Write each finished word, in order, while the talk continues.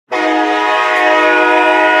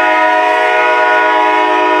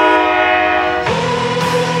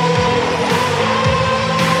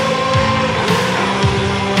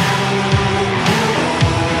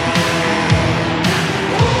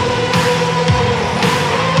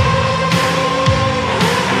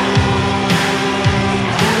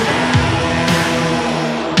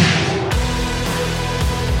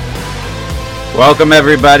Welcome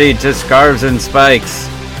everybody to Scarves and Spikes,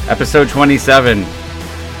 episode 27.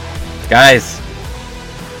 Guys,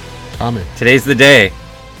 Tommy, today's the day.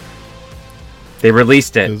 They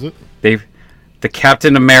released it. Is it? The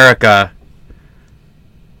Captain America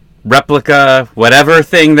replica, whatever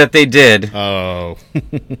thing that they did. Oh,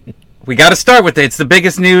 We got to start with it. It's the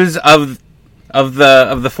biggest news of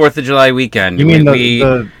the 4th of July weekend. You mean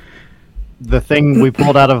the thing we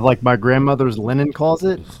pulled out of like my grandmother's linen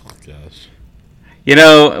closet? oh gosh. You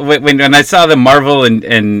know, when I saw the Marvel and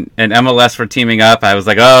MLS were teaming up, I was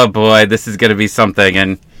like, oh boy, this is going to be something.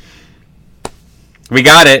 And we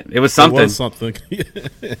got it. It was something. It was something.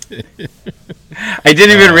 I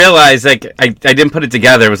didn't even realize, like, I didn't put it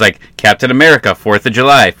together. It was like Captain America, 4th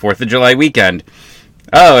of July weekend.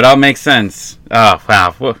 Oh, it all makes sense. Oh,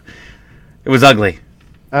 wow. It was ugly.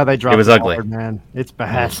 Oh, they dropped it was ugly. Hard, man. It's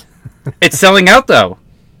bad. It's selling out, though.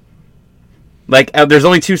 Like, there's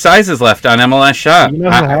only 2 sizes left on MLS Shop. You know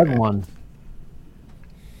who had one?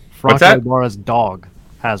 What's Franco that? Ibarra's dog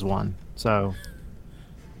has one. So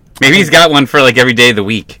Maybe he's got one for, like, every day of the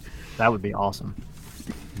week. that would be awesome.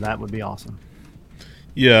 That would be awesome.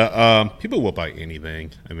 Yeah, people will buy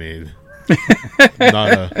anything. I mean,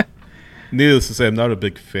 needless to say, I'm not a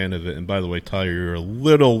big fan of it. And by the way, Tyler, you're a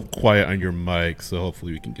little quiet on your mic, so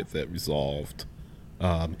hopefully we can get that resolved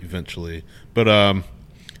eventually. But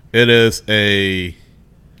it is a...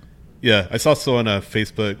 Yeah, I saw someone on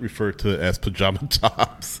Facebook refer to it as pajama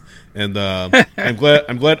tops, and I'm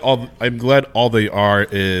glad all they are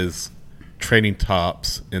is training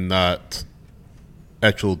tops and not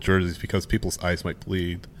actual jerseys, because people's eyes might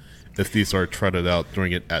bleed if these are trotted out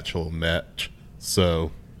during an actual match.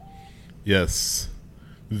 So, yes,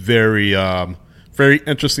 very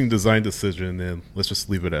interesting design decision, and let's just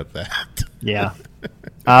leave it at that. Yeah.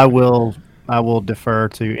 I will defer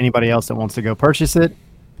to anybody else that wants to go purchase it.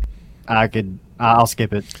 I'll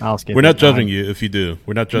skip it. We're not judging you if you do.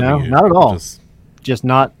 We're not judging you. No, not at all. Just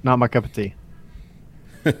not my cup of tea.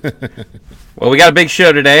 Well, we got a big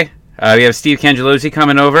show today. We have Steve Cangialosi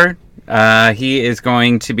coming over. He is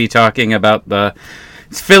going to be talking about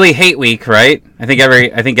it's Philly Hate Week, right? I think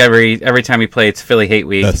every time we play, it's Philly Hate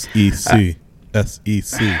Week. SEC.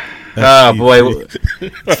 Oh boy,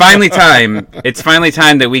 it's finally time. It's finally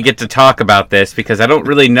time that we get to talk about this, because I don't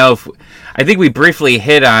really know if I think we briefly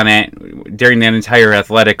hit on it during that entire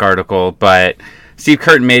Athletic article, but Steve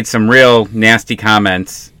Curtin made some real nasty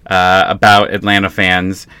comments about Atlanta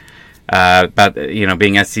fans, about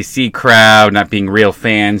being SEC crowd, not being real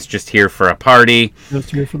fans, just here for a party.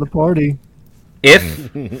 Just here for the party.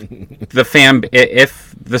 If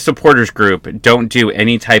the supporters group don't do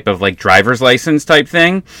any type of like driver's license type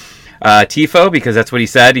thing, TIFO, because that's what he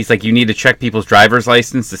said. He's like, you need to check people's driver's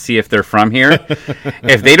license to see if they're from here.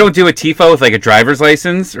 If they don't do a TIFO with like a driver's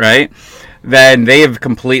license, right, then they have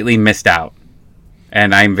completely missed out,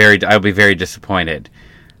 and I'll be very disappointed.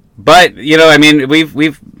 But I mean,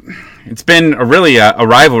 it's been a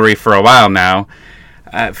rivalry for a while now.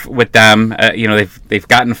 With them, they've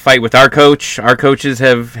gotten a fight with our coach. Our coaches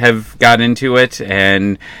have got into it,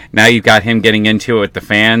 and now you've got him getting into it with the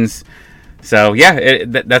fans. So yeah,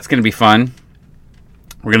 that's going to be fun.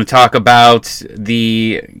 We're going to talk about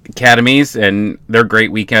the academies and their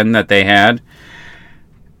great weekend that they had,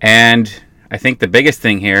 and I think the biggest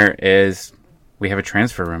thing here is we have a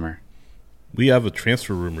transfer rumor.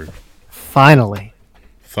 Finally.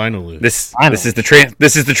 This is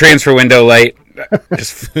the transfer window light.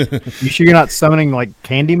 You sure you're not summoning like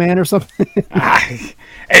Candyman or something?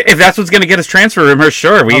 If that's what's going to get us transfer rumors,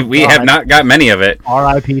 sure. We have not got many of it.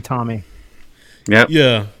 R.I.P. Tommy. Yep.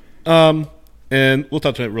 Yeah. And we'll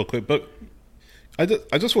touch on it real quick, but I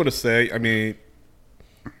just want to say, I mean,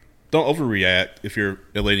 don't overreact if you're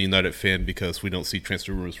a Atlanta United fan because we don't see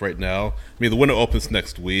transfer rumors right now. I mean, the window opens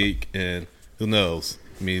next week, and who knows?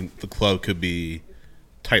 I mean, the club could be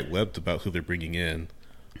tight-lipped about who they're bringing in.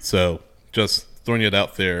 So just throwing it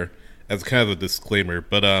out there as kind of a disclaimer.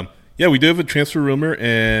 But yeah, we do have a transfer rumor,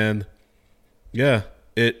 and yeah,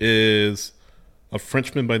 it is a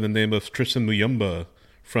Frenchman by the name of Tristan Muyumba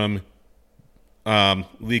from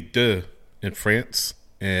Ligue 2 in France,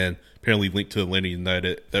 and apparently linked to Atlanta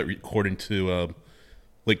United. That according to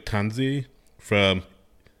Lake Tanzi from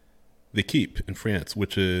L'Equipe in France,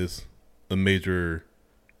 which is a major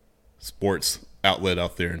sports outlet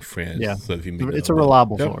out there in France. Yeah, so if you it's a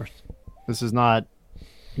reliable source. This is not,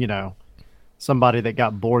 somebody that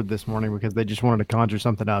got bored this morning because they just wanted to conjure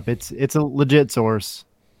something up. It's a legit source.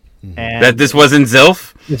 Mm-hmm. And that this wasn't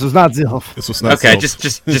Zilf? This was not Zilf. This was not okay,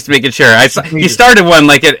 Zilf. just making sure. He started one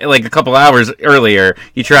like a couple hours earlier.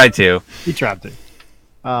 He tried to. He tried to.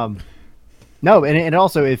 No, and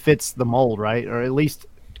it fits the mold, right? Or at least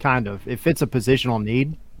kind of. It fits a positional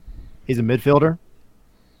need. He's a midfielder,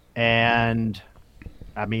 and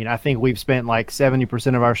I mean, I think we've spent like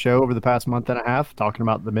 70% of our show over the past month and a half talking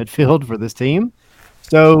about the midfield for this team.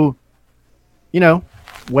 So, you know,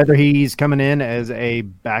 whether he's coming in as a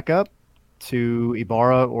backup to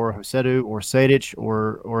Ibarra or Josedu or Sadic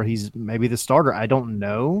or he's maybe the starter, I don't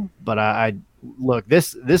know. But I look,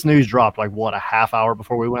 this news dropped like what, a half hour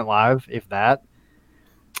before we went live, if that.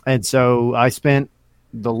 And so I spent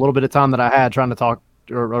the little bit of time that I had trying to talk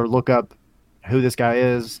or look up who this guy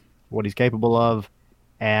is, what he's capable of.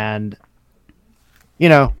 And, you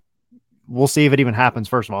know, we'll see if it even happens.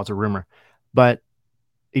 First of all, it's a rumor. But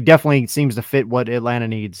he definitely seems to fit what Atlanta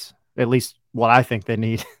needs, at least what I think they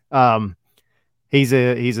need. He's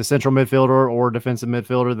a central midfielder or defensive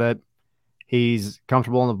midfielder that he's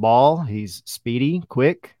comfortable on the ball. He's speedy,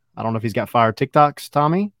 quick. I don't know if he's got fire TikToks,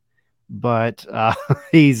 Tommy, but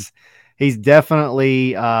he's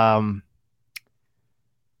definitely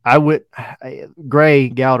Gray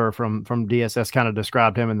Gowder from DSS kind of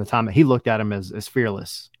described him in the time that he looked at him as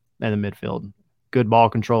fearless in the midfield, good ball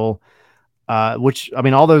control, which, I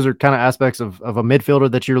mean, all those are kind of aspects of a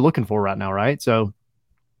midfielder that you're looking for right now, right? So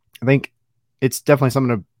I think it's definitely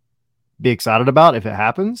something to be excited about if it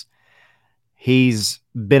happens. He's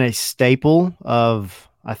been a staple of,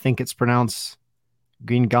 I think it's pronounced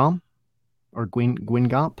Guingamp or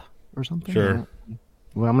Guingamp or something. Sure.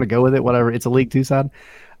 Well, I'm going to go with it, whatever. It's a League Two side.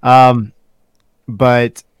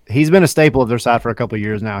 But he's been a staple of their side for a couple of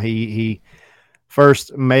years now. He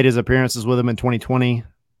first made his appearances with them in 2020,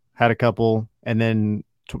 had a couple, and then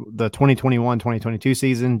the 2021-2022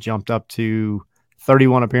 season jumped up to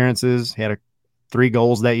 31 appearances. He had 3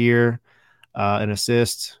 goals that year, an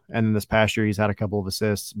assist, and then this past year he's had a couple of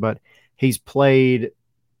assists. But he's played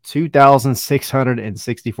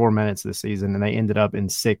 2,664 minutes this season, and they ended up in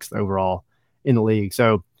 6th overall in the league.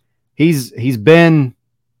 So he's been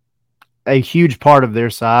a huge part of their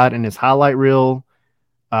side, and his highlight reel,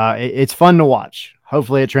 it's fun to watch.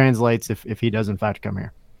 Hopefully it translates if he does in fact come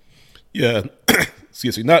here. Yeah,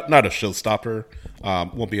 excuse me, not a showstopper.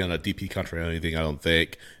 Won't be on a DP contract or anything, I don't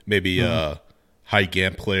think. Maybe a high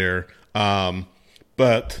GAM player.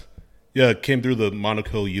 But yeah, came through the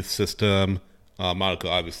Monaco youth system. Monaco,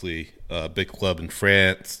 obviously, a big club in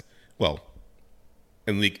France. Well,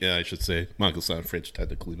 in league, I should say. Monaco's not French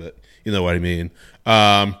technically, but you know what I mean.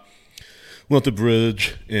 Went to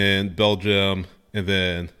Bruges in Belgium, and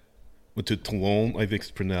then went to Toulon, I think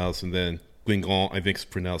it's pronounced, and then Guingamp, I think it's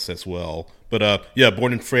pronounced as well. But yeah,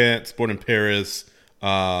 born in France, born in Paris,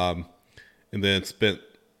 and then spent,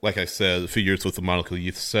 like I said, a few years with the Monaco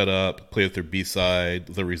youth setup, played with their B-side,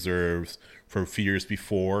 the reserves for a few years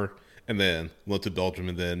before, and then went to Belgium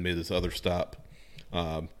and then made his other stop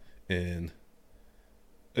in,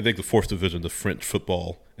 I think, the 4th division of French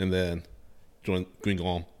football, and then joined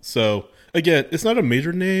Guingamp. So, again, it's not a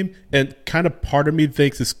major name, and kind of part of me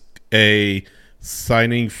thinks it's a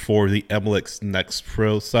signing for the MLX Next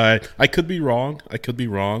Pro side. I could be wrong,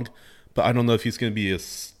 but I don't know if he's going to be a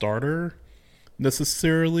starter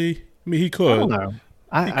necessarily. I mean, he could.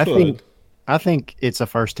 I don't know. I think it's a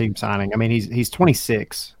first team signing. I mean, he's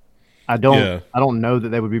 26. I don't know that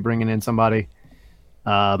they would be bringing in somebody.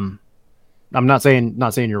 I'm not saying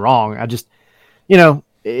you're wrong. I just,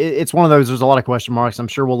 it's one of those. There's a lot of question marks. I'm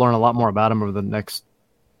sure we'll learn a lot more about him over the next,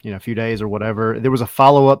 few days or whatever. There was a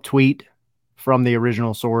follow-up tweet from the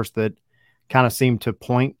original source that kind of seemed to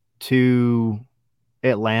point to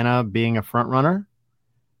Atlanta being a front runner,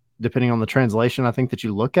 depending on the translation I think that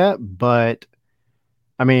you look at. But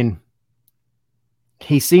I mean,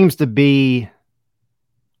 he seems to be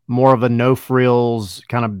more of a no frills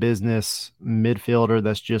kind of business midfielder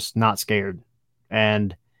that's just not scared.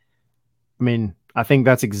 And I mean, I think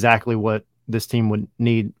that's exactly what this team would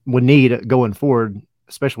need going forward,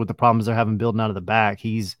 especially with the problems they're having building out of the back.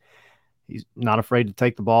 He's not afraid to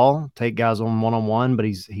take the ball, take guys on one-on-one, but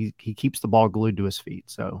he keeps the ball glued to his feet.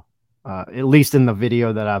 So at least in the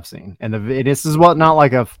video that I've seen, and this is not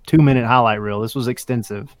like a 2-minute highlight reel. This was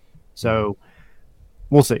extensive. So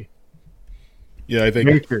we'll see. Yeah, I think.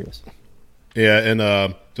 Very curious. Yeah,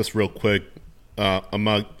 and just real quick,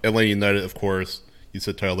 among Atlanta United, of course, you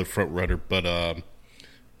said Tyler front runner, but a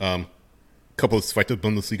couple of Zweite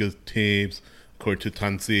Bundesliga teams, according to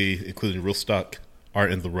Tanzi, including Rostock, are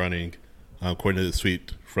in the running, according to the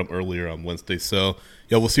tweet from earlier on Wednesday. So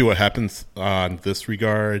yeah, we'll see what happens on this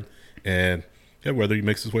regard, and yeah, whether he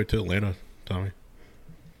makes his way to Atlanta, Tommy.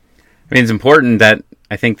 I mean, it's important that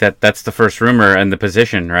I think that's the first rumor and the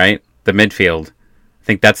position, right? The midfield. I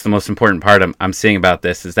think that's the most important part I'm seeing about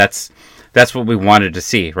this is that's that's what we wanted to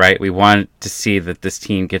see, right? We wanted to see that this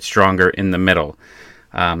team gets stronger in the middle.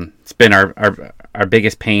 It's been our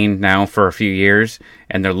biggest pain now for a few years,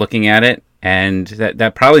 and they're looking at it, and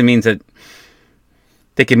that probably means that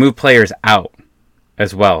they can move players out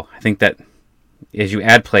as well. I think that as you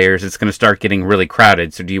add players, it's going to start getting really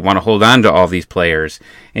crowded. So do you want to hold on to all these players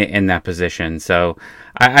in that position? So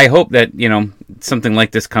I hope that, something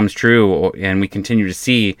like this comes true and we continue to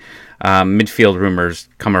see midfield rumors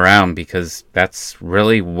come around, because that's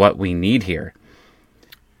really what we need here.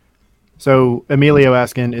 So Emilio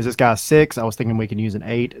asking, is this guy 6? I was thinking we can use an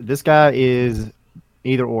 8. This guy is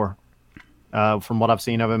either or. From what I've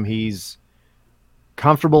seen of him, he's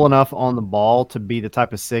comfortable enough on the ball to be the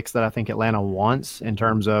type of 6 that I think Atlanta wants, in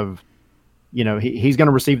terms of, he's going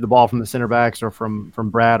to receive the ball from the center backs or from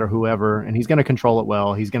Brad or whoever, and he's going to control it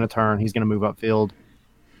well. He's going to turn. He's going to move upfield.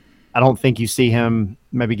 I don't think you see him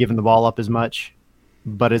maybe giving the ball up as much,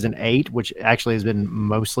 but as an 8, which actually has been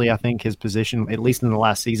mostly, I think, his position, at least in the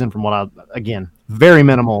last season, from what again, very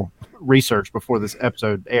minimal research before this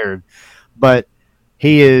episode aired, but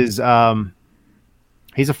he is,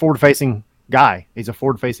 he's a forward-facing guy. He's a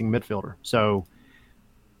forward-facing midfielder. So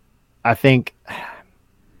I think,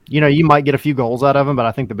 you might get a few goals out of him, but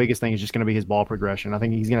I think the biggest thing is just going to be his ball progression. I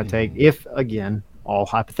think he's going to take, if, again, all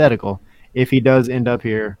hypothetical, if he does end up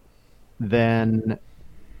here, then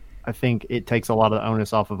I think it takes a lot of the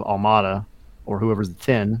onus off of Almada or whoever's the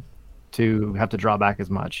 10 to have to draw back as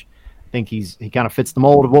much. I think he kind of fits the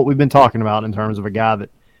mold of what we've been talking about in terms of a guy that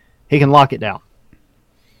he can lock it down.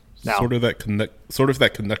 Now, sort of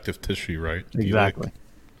that connective tissue, right? Exactly.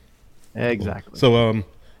 Exactly. So,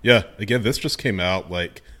 again, this just came out,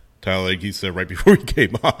 like Tyler, like you said, right before we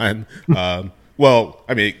came on. Well,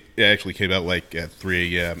 I mean, it actually came out like at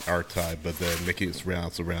 3 a.m. our time, but then making its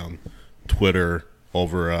rounds around Twitter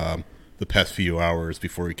over the past few hours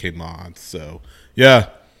before we came on. So, yeah,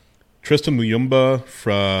 Tristan Muyumba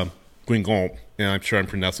from Guingamp, and I'm sure I'm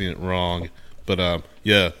pronouncing it wrong, but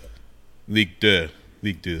Ligue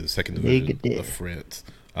 2, second division of France.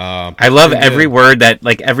 I love every word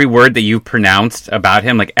that you've pronounced about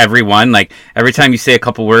him, like every one. Like every time you say a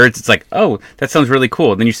couple words, it's like, oh, that sounds really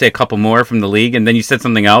cool. Then you say a couple more from the league, and then you said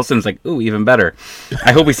something else, and it's like, ooh, even better.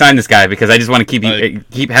 I hope we sign this guy, because I just want to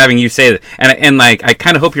keep having you say that. And I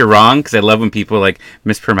kind of hope you're wrong, because I love when people like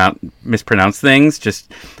mispronounce things.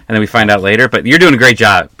 And then we find out later. But you're doing a great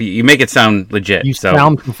job. You make it sound legit. You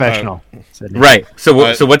sound professional. Right. So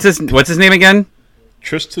what's his name again?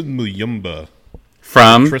 Tristan Muyumba.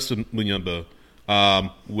 From Tristan Muyumba,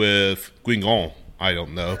 with Guingamp, I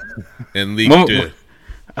don't know, and Ligue 2.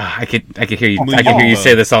 I could hear you. I could hear you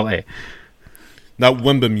say this all day. Not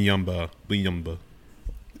Wemba Muyumba.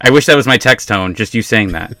 I wish that was my text tone. Just you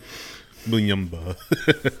saying that. Muyumba.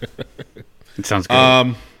 It sounds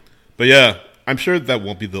good. But yeah, I'm sure that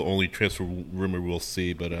won't be the only transfer rumor we'll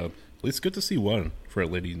see. But at least good to see one for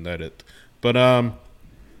Atlanta United. But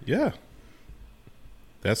yeah,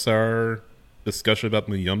 that's our discussion about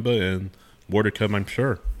Muyumba, and more to come, I'm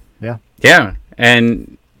sure. Yeah,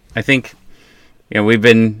 and I think we've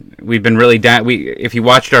been really down. If you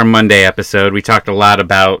watched our Monday episode, we talked a lot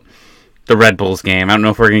about the Red Bulls game. I don't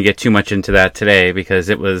know if we're going to get too much into that today, because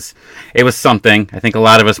it was something. I think a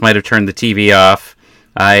lot of us might have turned the TV off.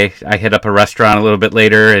 I hit up a restaurant a little bit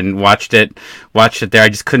later and watched it there. I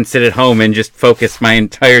just couldn't sit at home and just focus my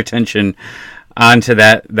entire attention onto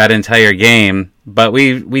that entire game. But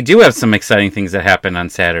we do have some exciting things that happen on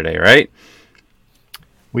Saturday, right?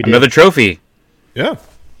 We did. Another trophy. Yeah.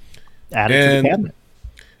 Added to the cabinet.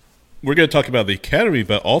 We're going to talk about the academy,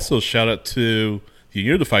 but also shout out to the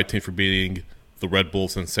Unified team for beating the Red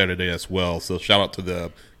Bulls on Saturday as well. So shout out to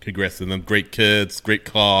them. Congrats to them. Great kids, great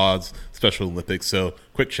cause, Special Olympics. So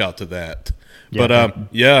quick shout out to that. Yeah,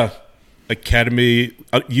 but academy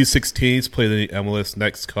U16s play the MLS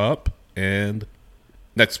Next Cup and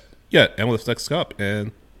MLS Next Cup,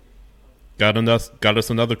 and got us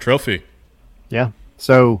another trophy. Yeah.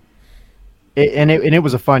 So, it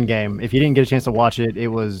was a fun game. If you didn't get a chance to watch it, it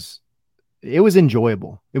was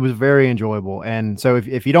enjoyable. It was very enjoyable. And so,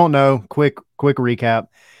 if you don't know, quick recap: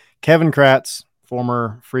 Kevin Kratz,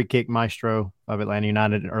 former free kick maestro of Atlanta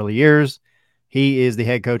United in early years, he is the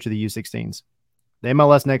head coach of the U16s. The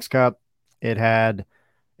MLS Next Cup, it had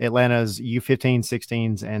Atlanta's U15,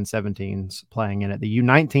 16s, and 17s playing in it. The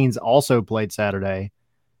U19s also played Saturday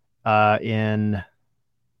in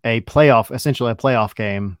essentially a playoff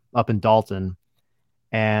game up in Dalton.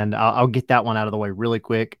 And I'll get that one out of the way really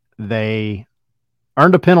quick. They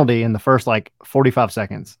earned a penalty in the first 45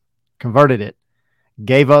 seconds, converted it,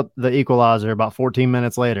 gave up the equalizer about 14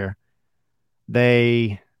 minutes later.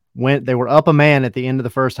 They were up a man at the end of the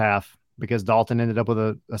first half, because Dalton ended up with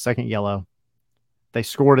a second yellow. They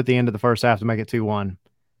scored at the end of the first half to make it 2-1.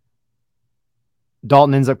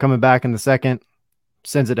 Dalton ends up coming back in the second,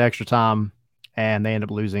 sends it to extra time, and they end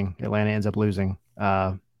up losing. Atlanta ends up losing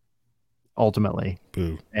ultimately.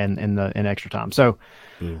 Boo. And in extra time. So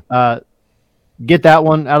get that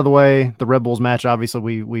one out of the way. The Red Bulls match,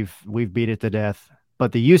 obviously we've beat it to death.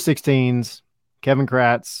 But the U16s, Kevin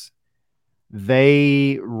Kratz,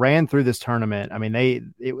 they ran through this tournament. I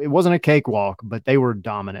mean, it wasn't a cakewalk, but they were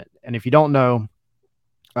dominant. And if you don't know,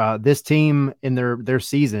 this team in their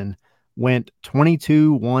season went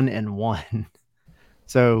 22-1-1.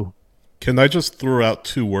 So, can I just throw out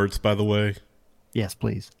 2 words, by the way? Yes,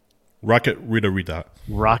 please. Rocket Rita Rita.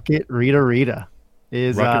 Rocket Rita Rita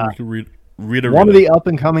is Rita one of the up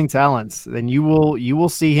and coming talents. Then you will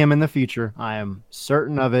see him in the future. I am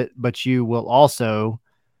certain of it. But you will also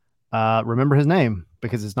remember his name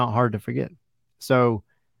because it's not hard to forget. So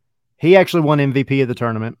he actually won MVP of the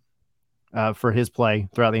tournament for his play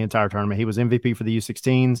throughout the entire tournament. He was MVP for the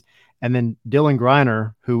U16s, and then Dylan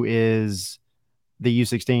Griner, who is the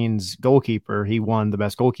U16's goalkeeper, he won the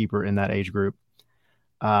best goalkeeper in that age group.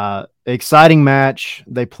 Exciting match.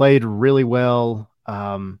 They played really well.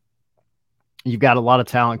 You've got a lot of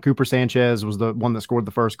talent. Cooper Sanchez was the one that scored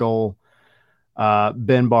the first goal.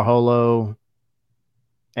 Ben Barjolo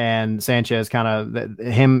and Sanchez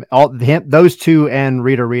those two and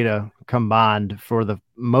Rita combined for the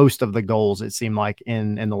most of the goals, it seemed like,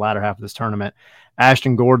 in the latter half of this tournament.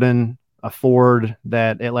 Ashton Gordon, a forward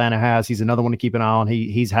that Atlanta has, he's another one to keep an eye on.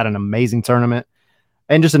 He's had an amazing tournament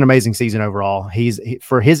and just an amazing season overall.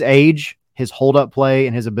 For his age, his hold-up play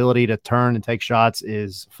and his ability to turn and take shots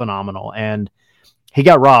is phenomenal. And he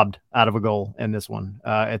got robbed out of a goal in this one.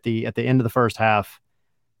 At the end of the first half,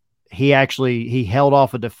 he held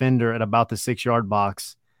off a defender at about the 6-yard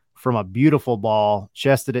box from a beautiful ball,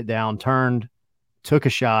 chested it down, turned, took a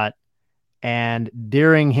shot, and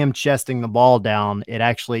during him chesting the ball down,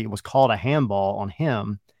 it was called a handball on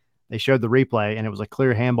him. They showed the replay, and it was a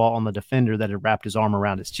clear handball on the defender that had wrapped his arm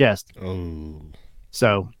around his chest. Oh.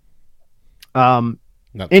 So,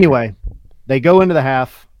 anyway, they go into the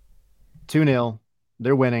half 2-0.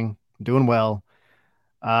 They're winning, doing well.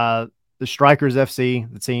 The Strikers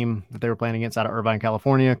FC, the team that they were playing against out of Irvine,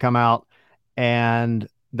 California, come out and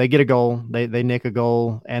they get a goal. They nick a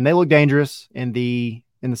goal, and they look dangerous in the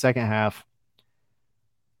second half.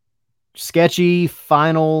 Sketchy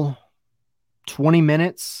final 20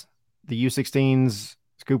 minutes. The U16's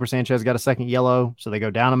Cooper Sanchez got a second yellow, so they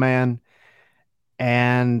go down a man,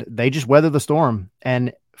 and they just weather the storm.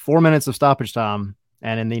 And 4 minutes of stoppage time,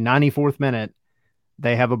 and in the 94th minute,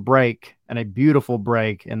 they have a break, and a beautiful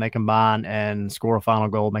break, and they combine and score a final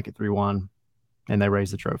goal, make it 3-1, and they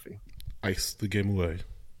raise the trophy. Ice the game away.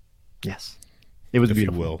 Yes. It was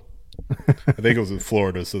beautiful. You will. I think it was in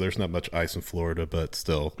Florida, so there's not much ice in Florida, but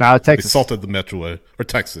still. No, Texas. They salted the Metro, or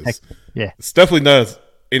Texas. Yeah. It's definitely not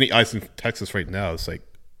any ice in Texas right now. It's like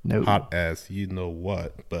hot as you know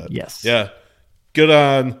what. But yes. Yeah. Good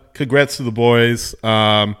on. Congrats to the boys.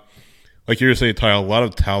 Like you were saying, Ty, a lot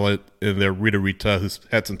of talent in there. Rita, who's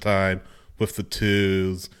had some time with the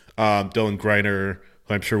twos. Dylan Griner,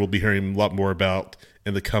 who I'm sure we'll be hearing a lot more about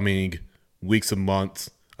in the coming weeks and months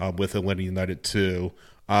with Atlanta United too.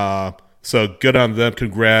 So good on them.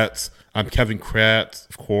 Congrats. I'm Kevin Kratz,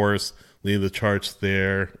 of course, leading the charge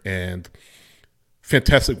there, and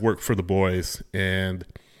fantastic work for the boys. And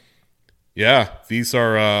yeah, these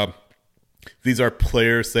are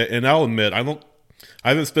players that, and I'll admit, I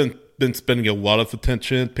haven't been spending a lot of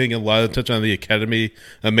attention, paying a lot of attention on the academy.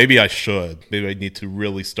 Maybe I should. Maybe I need to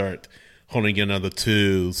really start honing in on the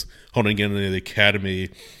twos, honing in on the academy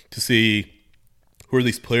to see who are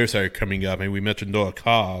these players that are coming up. I mean, we mentioned Noah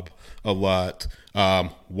Cobb a lot,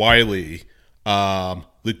 Wiley,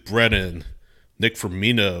 Luke Brennan, Nick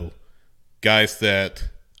Firmino, guys that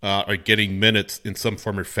are getting minutes in some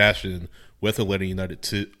form or fashion with Atlanta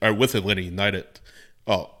United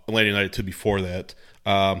Atlanta United 2 before that.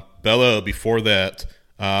 Bello before that.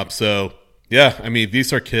 So, yeah, I mean,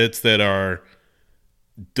 these are kids that are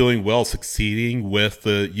doing well, succeeding with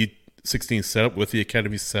the U16 setup, with the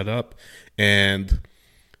academy setup. And,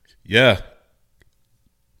 yeah,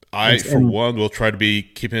 for one, will try to be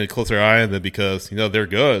keeping a closer eye on them because, they're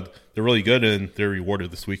good. They're really good, and they're rewarded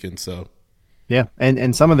this weekend. So, yeah,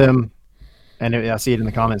 and some of them, and I see it in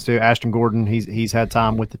the comments too, Ashton Gordon, he's had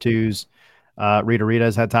time with the twos. Rita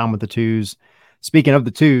has had time with the twos. Speaking of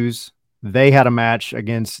the twos, they had a match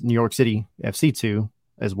against New York City FC2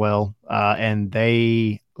 as well, and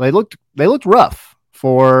they looked rough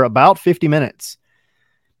for about 50 minutes.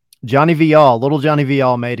 Little Johnny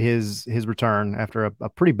Viall made his return after a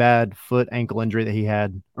pretty bad foot ankle injury that he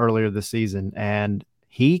had earlier this season, and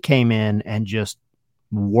he came in and just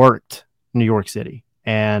worked New York City,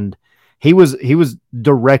 and he was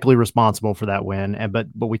directly responsible for that win. And but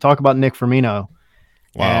we talk about Nick Firmino,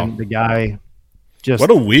 and the guy just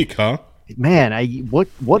what a week, huh? Man,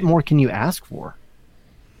 what more can you ask for?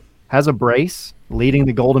 Has a brace, leading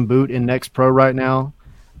the Golden Boot in Next Pro right now.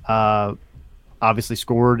 Obviously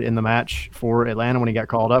scored in the match for Atlanta when he got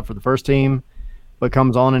called up for the first team, but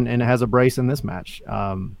comes on and has a brace in this match.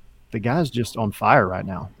 The guy's just on fire right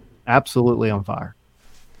now. Absolutely on fire.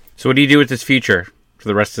 So what do you do with this future for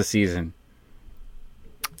the rest of the season?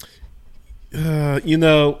 What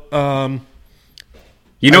the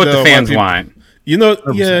fans want. And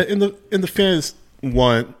the fans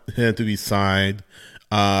want him to be signed.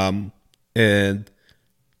 And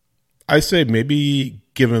I say maybe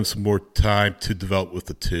give him some more time to develop with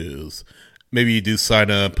the twos. Maybe you do sign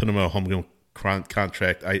him, put him on a homegrown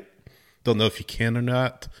contract. I don't know if you can or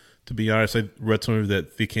not, to be honest. I read somewhere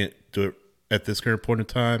that they can't do it at this current point in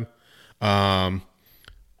time.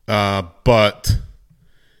 But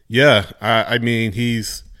yeah, I mean,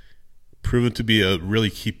 he's proven to be a really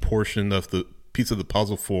key portion of the piece of the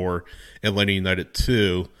puzzle for Atlanta United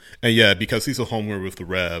too. And yeah, because he's a homegrown with the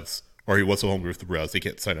Revs, or he was a homegrown with the Revs, they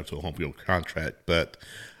can't sign up to a homegrown contract. But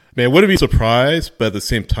man, I wouldn't be surprised. But at the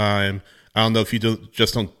same time, I don't know if you don't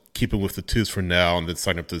keep him with the twos for now and then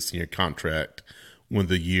sign up to the senior contract when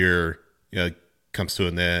the year comes to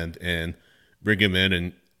an end, and bring him in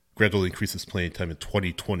and gradually increase his playing time in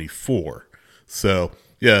 2024. So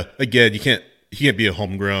yeah, again, he can't be a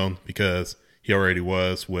homegrown because he already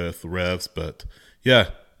was with the Revs. But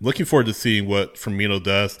yeah, looking forward to seeing what Firmino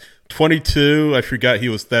does. 22, I forgot he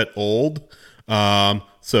was that old.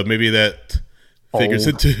 So maybe that figures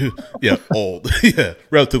into old. Yeah,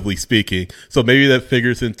 relatively speaking. So maybe that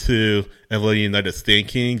figures into Atlanta United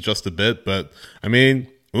thinking just a bit. But I mean,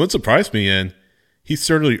 it wouldn't surprise me, and he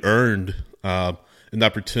certainly earned an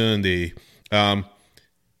opportunity,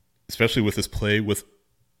 especially with his play with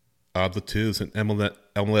the twos and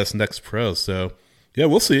MLS Next Pro. So yeah,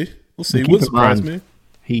 we'll see. It wouldn't surprise me.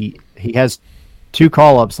 He has 2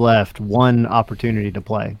 call-ups left, 1 opportunity to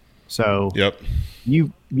play. So yep,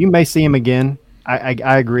 you may see him again.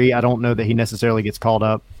 I agree. I don't know that he necessarily gets called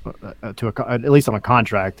up to at least on a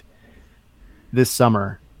contract this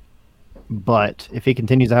summer. But if he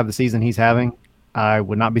continues to have the season he's having, I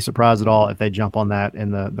would not be surprised at all if they jump on that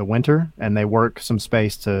in the winter and they work some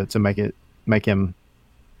space to make him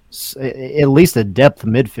at least a depth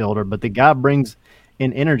midfielder. But the guy brings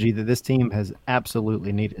an energy that this team has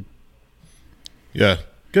absolutely needed. Yeah,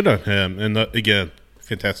 good on him. And again,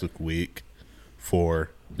 fantastic week for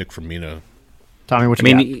Nick Firmino. Tommy, what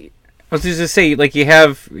you got? I was just to say, like, you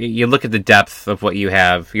look at the depth of what you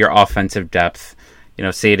have, your offensive depth.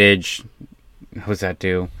 Sadage, what does that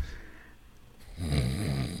do?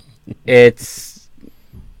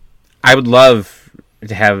 I would love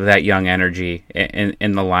to have that young energy in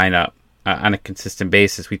the lineup on a consistent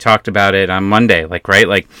basis. We talked about it on Monday, right?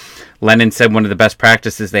 Like Lennon said, one of the best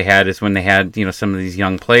practices they had is when they had, some of these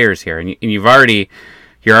young players here, and you're already.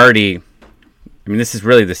 I mean, this is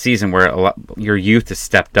really the season where your youth has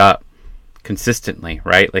stepped up consistently,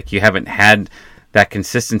 right? Like you haven't had that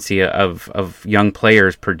consistency of young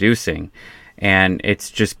players producing, and it's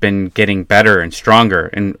just been getting better and stronger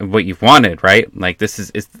in what you've wanted, right? Like this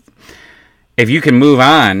is if you can move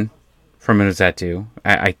on from Minozetu,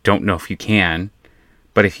 I don't know if you can,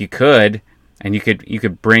 but if you could, and you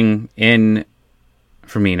could bring in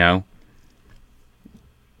Firmino,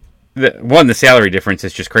 the salary difference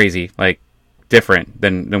is just crazy, like different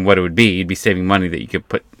than what it would be. You'd be saving money that you could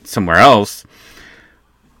put somewhere else,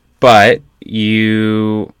 but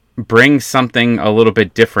you bring something a little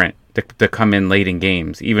bit different to come in late in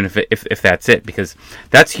games, even if that's it, because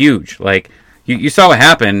that's huge. Like you saw what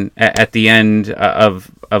happened at the end of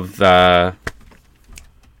the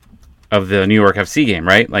New York FC game,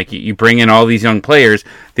 right? Like you bring in all these young players,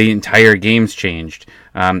 the entire game's changed,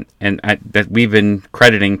 and that we've been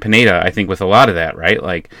crediting Pineda, I think, with a lot of that, right?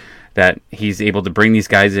 Like that he's able to bring these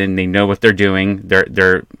guys in, they know what they're doing,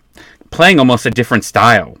 they're playing almost a different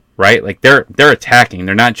style, right? Like they're attacking,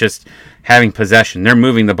 they're not just having possession, they're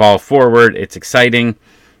moving the ball forward. It's exciting.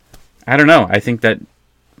 I don't know. I think that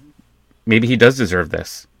maybe he does deserve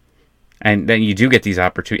this. And then you do get these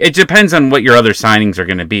opportunities. It depends on what your other signings are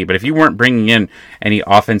going to be. But if you weren't bringing in any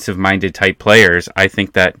offensive-minded type players, I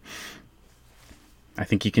think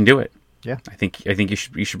you can do it. Yeah, I think you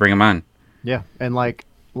should bring them on. Yeah, and like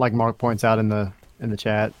Mark points out in the in the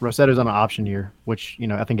chat. Rosetto's on an option year, which,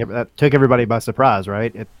 I think that took everybody by surprise,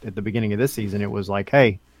 right? At the beginning of this season, it was like,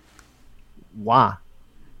 hey, why?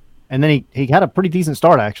 And then he had a pretty decent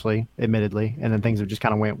start, actually, admittedly, and then things have just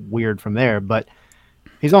kind of went weird from there. But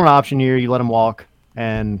he's on an option year. You let him walk,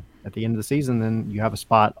 and at the end of the season, then you have a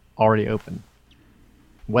spot already open.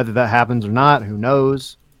 Whether that happens or not, who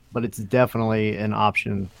knows? But it's definitely an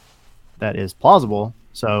option that is plausible.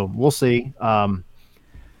 So we'll see. A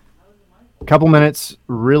couple minutes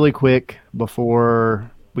really quick before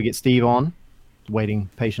we get Steve on, waiting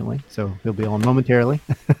patiently. So he'll be on momentarily.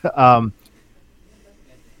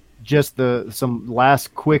 Just some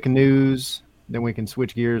last quick news. Then we can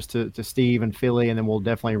switch gears to Steve and Philly, and then we'll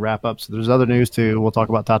definitely wrap up. So there's other news too. We'll talk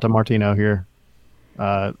about Tata Martino here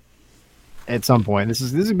at some point. This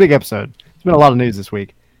is a big episode. It's been a lot of news this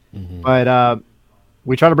week. Mm-hmm. But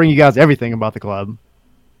we try to bring you guys everything about the club.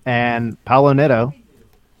 And Paolo Neto,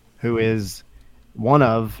 who is one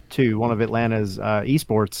of Atlanta's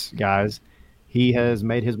esports guys, he has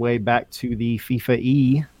made his way back to the FIFA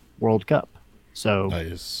E World Cup. So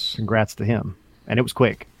nice. Congrats to him. And it was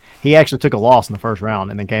quick. He actually took a loss in the first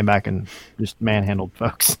round and then came back and just manhandled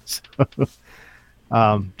folks.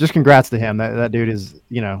 So, just congrats to him. That dude is,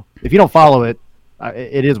 if you don't follow it,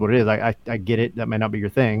 it is what it is. I get it. That may not be your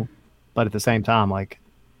thing. But at the same time, like,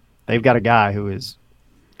 they've got a guy who has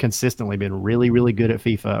consistently been really, really good at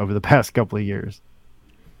FIFA over the past couple of years.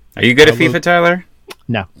 Are you good at FIFA, Tyler?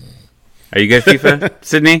 No. Are you good at FIFA,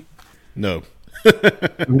 Sydney? No.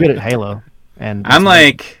 I'm good at Halo. And I'm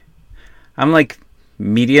like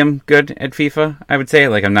medium good at FIFA, I would say.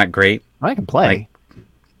 Like, I'm not great. I can play.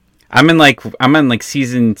 I'm in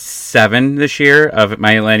season 7 this year of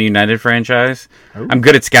my Atlanta United franchise. Ooh. I'm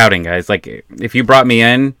good at scouting, guys. Like, if you brought me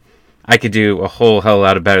in, I could do a whole hell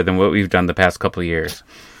lot of better than what we've done the past couple of years.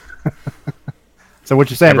 So what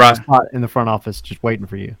you're saying is a spot in the front office just waiting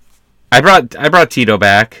for you. I brought Tito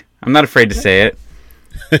back. I'm not afraid to say it.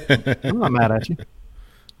 I'm not mad at you.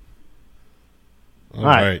 All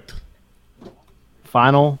right.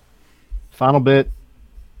 Final bit.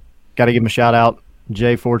 Got to give him a shout out.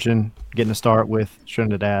 Jay Fortune getting a start with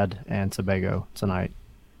Trinidad and Tobago tonight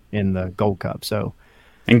in the Gold Cup. So,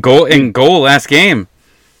 and goal last game.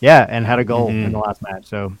 Yeah, and had a goal in the last match.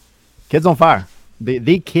 So, kids on fire.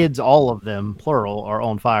 The kids, all of them, plural, are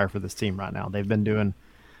on fire for this team right now. They've been doing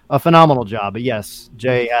a phenomenal job. But yes,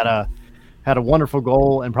 Jay had a wonderful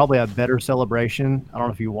goal and probably a better celebration. I don't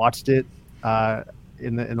know if you watched it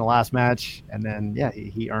in the last match, and then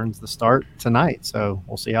he earns the start tonight. So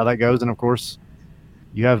we'll see how that goes. And of course,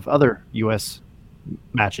 you have other U.S.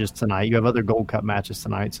 matches tonight. You have other Gold Cup matches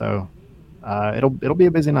tonight. So it'll be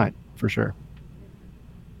a busy night for sure.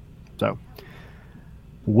 So,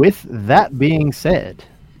 with that being said,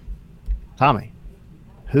 Tommy,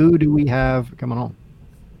 who do we have coming on?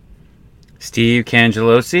 Steve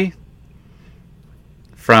Cangialosi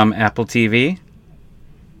from Apple TV.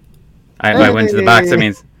 I went to the box. That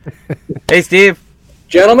means, hey, Steve.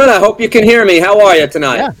 Gentlemen, I hope you can hear me. How are you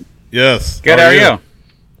tonight? Yeah. Yes. Good. How are you?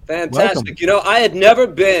 Fantastic. Welcome. I had never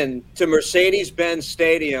been to Mercedes-Benz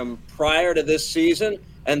Stadium prior to this season,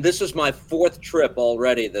 and this is my 4th trip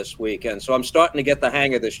already this weekend. So I'm starting to get the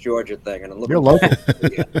hang of this Georgia thing, and I'm looking. You're local.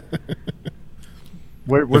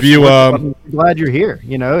 We're glad you're here.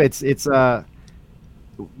 It's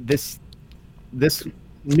this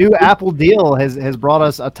new Apple deal has brought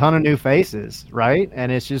us a ton of new faces, right?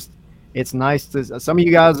 And it's nice to. Some of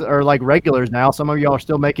you guys are like regulars now. Some of y'all are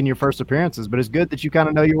still making your first appearances, but it's good that you kind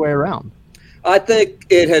of know your way around. I think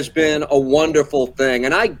it has been a wonderful thing,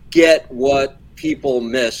 and I get what people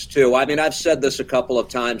miss too. I mean, I've said this a couple of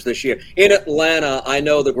times this year. In Atlanta, I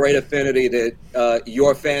know the great affinity that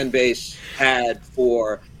your fan base had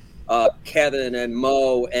for Kevin and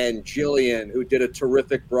Mo and Jillian, who did a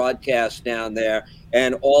terrific broadcast down there.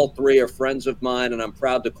 And all 3 are friends of mine, and I'm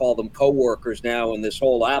proud to call them coworkers now in this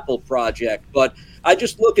whole Apple project. But I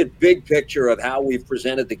just look at big picture of how we've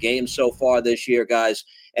presented the game so far this year, guys.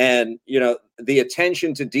 And, the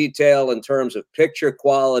attention to detail in terms of picture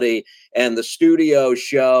quality and the studio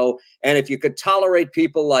show. And if you could tolerate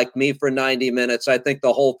people like me for 90 minutes, I think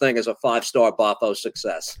the whole thing is a 5-star Boffo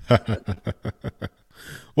success.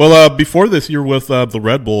 Well, before this, you're with the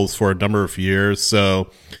Red Bulls for a number of years.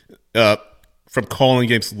 So from calling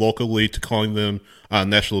games locally to calling them on a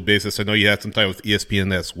national basis, I know you had some time with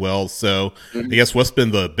ESPN as well. So I guess what's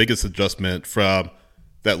been the biggest adjustment from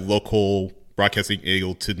that local broadcasting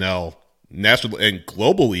angle to now national and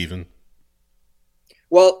global even?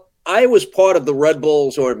 Well, I was part of the Red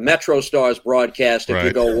Bulls or Metro Stars broadcast if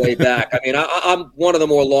you go way back. I mean, I'm one of the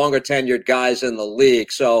more longer tenured guys in the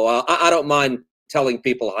league, so I don't mind telling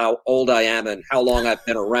people how old I am and how long I've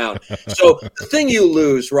been around. So the thing you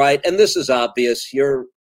lose, right, and this is obvious, you're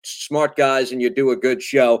smart guys and you do a good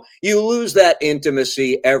show, you lose that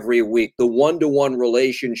intimacy every week, the one-to-one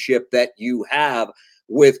relationship that you have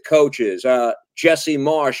with coaches. Jesse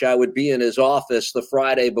Marsh, I would be in his office the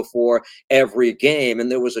Friday before every game, and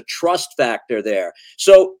there was a trust factor there.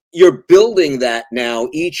 So you're building that now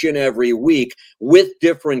each and every week with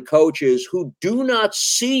different coaches who do not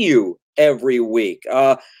see you every week.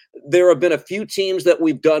 There have been a few teams that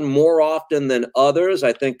we've done more often than others.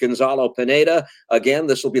 I think Gonzalo Pineda, again,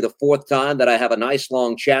 this will be the fourth time that I have a nice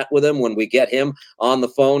long chat with him when we get him on the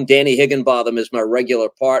phone. Danny Higginbotham is my regular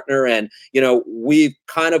partner. And, we've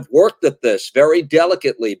kind of worked at this very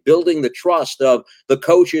delicately, building the trust of the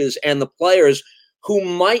coaches and the players who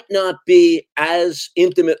might not be as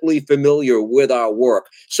intimately familiar with our work.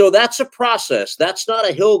 So that's a process. That's not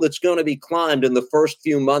a hill that's going to be climbed in the first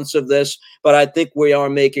few months of this, but I think we are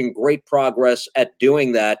making great progress at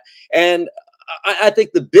doing that. And I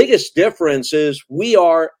think the biggest difference is we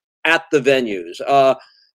are at the venues.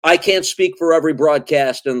 I can't speak for every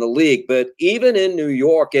broadcast in the league, but even in New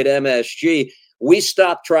York at MSG, we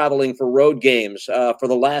stopped traveling for road games for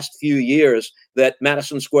the last few years that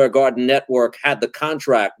Madison Square Garden Network had the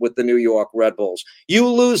contract with the New York Red Bulls. You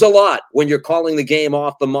lose a lot when you're calling the game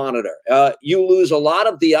off the monitor. You lose a lot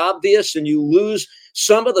of the obvious, and you lose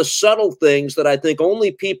some of the subtle things that I think only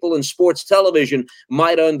people in sports television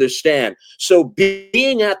might understand. So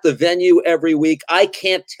being at the venue every week, I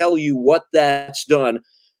can't tell you what that's done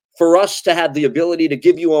for us to have the ability to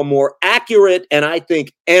give you a more accurate and I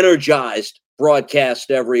think energized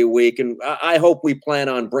broadcast every week. And I hope we plan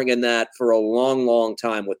on bringing that for a long, long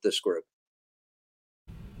time with this group.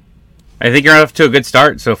 I think you're off to a good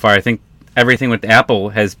start so far. I think everything with Apple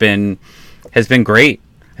has been great.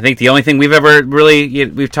 I think the only thing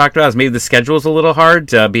we've talked about is maybe the schedule's a little hard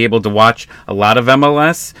to be able to watch a lot of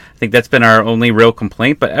MLS. I think that's been our only real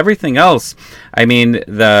complaint, but everything else, I mean,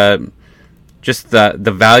 the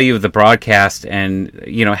value of the broadcast and,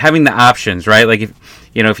 having the options, right? Like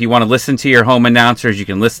if you want to listen to your home announcers, you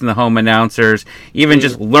can listen to home announcers, even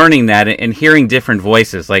just learning that and hearing different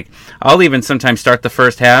voices. Like I'll even sometimes start the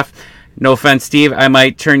first half. No offense, Steve, I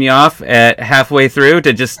might turn you off at halfway through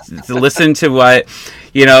to listen to what,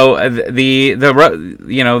 the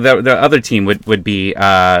other team would be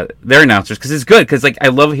their announcers, because it's good, because I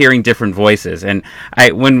love hearing different voices. And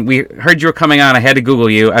when we heard you were coming on, I had to Google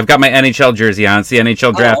you. I've got my NHL jersey on. It's the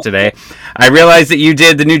NHL draft today. I realized that you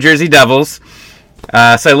did the New Jersey Devils.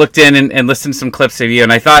 So I looked in and listened to some clips of you,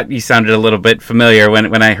 and I thought you sounded a little bit familiar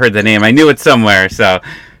when I heard the name. I knew it somewhere. So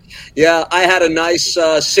yeah, I had a nice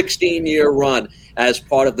 16-year run as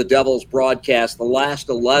part of the Devils broadcast, the last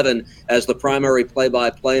 11 as the primary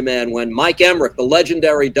play-by-play man when Mike Emmerich, the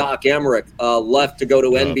legendary Doc Emmerich, left to go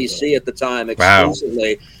to NBC at the time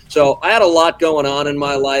exclusively. Wow. So I had a lot going on in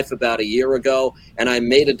my life about a year ago, and I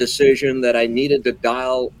made a decision that I needed to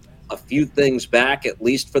dial a few things back, at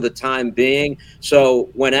least for the time being. So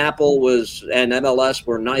when Apple and MLS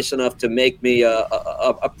were nice enough to make me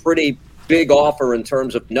a pretty big offer in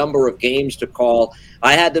terms of number of games to call,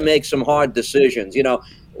 I had to make some hard decisions.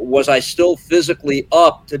 Was I still physically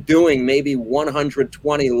up to doing maybe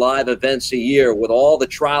 120 live events a year with all the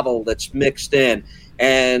travel that's mixed in?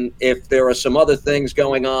 And if there are some other things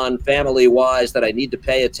going on family-wise that I need to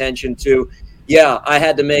pay attention to, yeah, I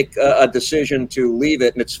had to make a decision to leave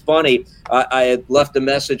it. And it's funny, I had left a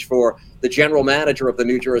message for the general manager of the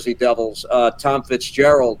New Jersey Devils, Tom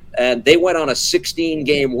Fitzgerald, and they went on a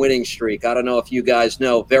 16-game winning streak. I don't know if you guys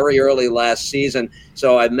know, very early last season.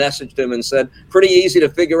 So I messaged him and said, pretty easy to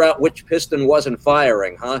figure out which piston wasn't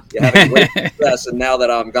firing, huh? You had a great success, and now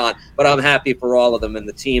that I'm gone. But I'm happy for all of them, and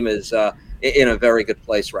the team is in a very good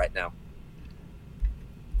place right now.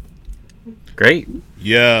 Great.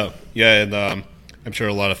 Yeah, and I'm sure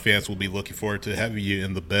a lot of fans will be looking forward to having you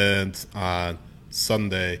in the band on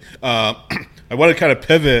Sunday. I want to kind of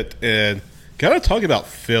pivot and kind of talk about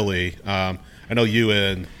Philly. I know you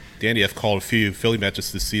and Danny have called a few Philly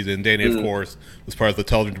matches this season. Danny, of course, was part of the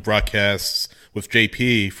television broadcasts with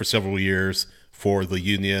JP for several years for the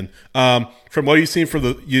Union. From what you've seen from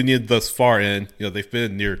the Union thus far, and they've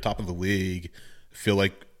been near top of the league, I feel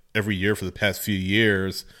like every year for the past few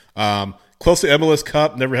years. Close to MLS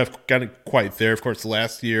Cup, never have gotten quite there. Of course,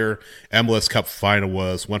 last year MLS Cup final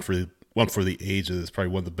was one for the ages,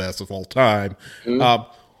 probably one of the best of all time.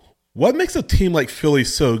 What makes a team like Philly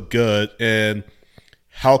so good, and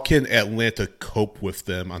how can Atlanta cope with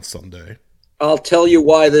them on Sunday? I'll tell you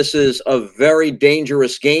why this is a very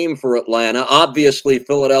dangerous game for Atlanta. Obviously,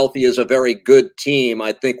 Philadelphia is a very good team.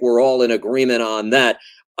 I think we're all in agreement on that.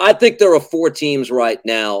 I think there are 4 teams right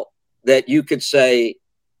now that you could say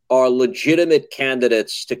are legitimate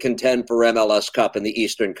candidates to contend for MLS Cup in the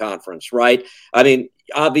Eastern Conference, right? I mean,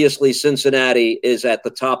 obviously Cincinnati is at the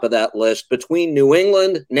top of that list. Between New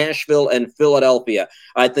England, Nashville, and Philadelphia,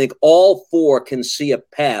 I think all 4 can see a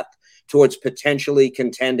path towards potentially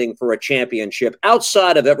contending for a championship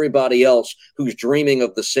outside of everybody else who's dreaming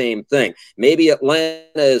of the same thing. Maybe Atlanta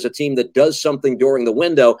is a team that does something during the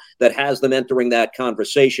window that has them entering that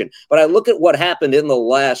conversation. But I look at what happened in the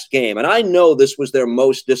last game, and I know this was their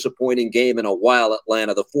most disappointing game in a while,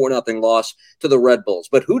 Atlanta, the 4-0 loss to the Red Bulls.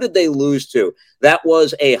 But who did they lose to? That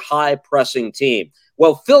was a high-pressing team.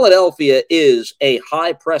 Well, Philadelphia is a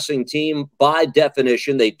high-pressing team by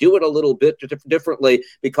definition. They do it a little bit differently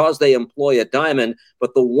because they employ a diamond.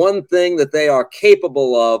 But the one thing that they are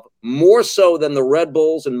capable of, more so than the Red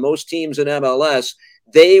Bulls and most teams in MLS,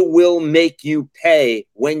 they will make you pay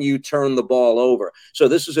when you turn the ball over. So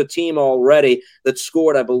this is a team already that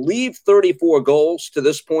scored, I believe, 34 goals to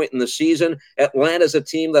this point in the season. Atlanta's a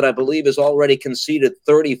team that I believe has already conceded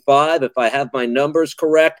 35, if I have my numbers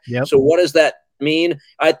correct. Yep. So what does that mean?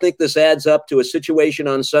 I think this adds up to a situation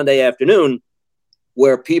on Sunday afternoon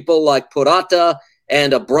where people like Purata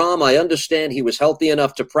and Abram, I understand he was healthy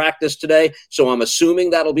enough to practice today, so I'm assuming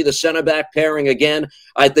that'll be the center back pairing again.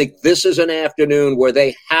 I think this is an afternoon where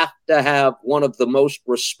they have to have one of the most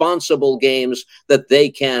responsible games that they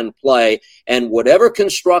can play. And whatever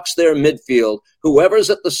constructs their midfield, whoever's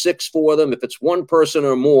at the 6 for them, if it's one person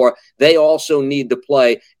or more, they also need to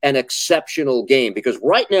play an exceptional game. Because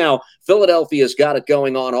right now, Philadelphia's got it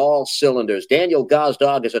going on all cylinders. Daniel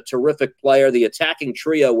Gazdag is a terrific player. The attacking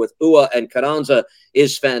trio with Ua and Carranza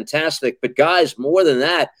is fantastic. But guys, more than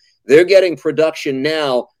that, they're getting production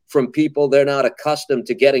now from people they're not accustomed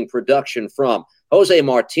to getting production from. Jose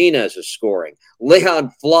Martinez is scoring.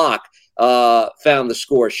 Leon Flock found the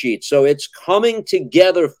score sheet. So it's coming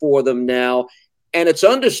together for them now. And it's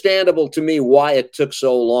understandable to me why it took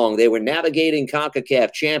so long. They were navigating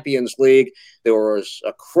CONCACAF Champions League. There was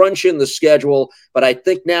a crunch in the schedule. But I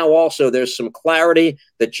think now also there's some clarity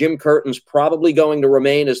that Jim Curtin's probably going to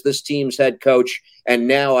remain as this team's head coach. And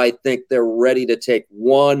now I think they're ready to take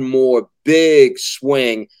one more big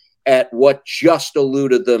swing at what just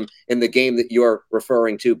eluded them in the game that you're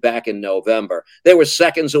referring to back in November. They were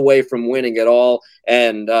seconds away from winning it all,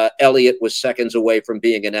 and Elliott was seconds away from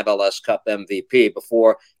being an MLS Cup MVP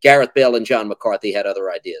before Gareth Bale and John McCarthy had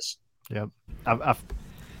other ideas. Yep.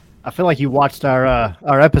 I feel like you watched our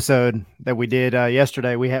episode that we did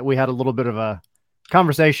yesterday. We had a little bit of a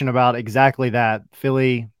conversation about exactly that.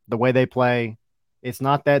 Philly, the way they play, it's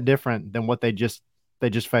not that different than what they just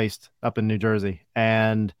faced up in New Jersey.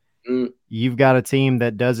 And you've got a team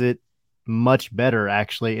that does it much better,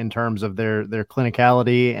 actually, in terms of their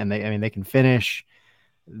clinicality, and they can finish.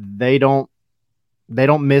 They don't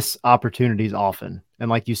miss opportunities often,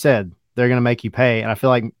 and like you said, they're going to make you pay. And I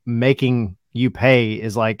feel like making you pay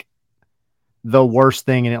is like the worst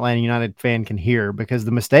thing an Atlanta United fan can hear, because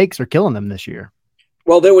the mistakes are killing them this year.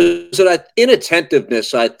 Well, there was an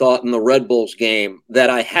inattentiveness, I thought, in the Red Bulls game that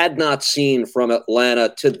I had not seen from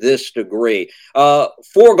Atlanta to this degree. 4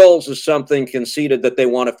 goals is something conceded that they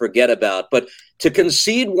want to forget about, but to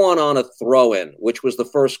concede one on a throw-in, which was the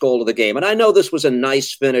first goal of the game, and I know this was a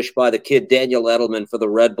nice finish by the kid Daniel Edelman for the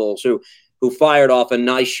Red Bulls, who fired off a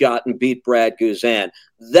nice shot and beat Brad Guzan.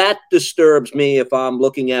 That disturbs me if I'm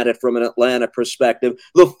looking at it from an Atlanta perspective.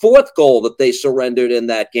 The 4th goal that they surrendered in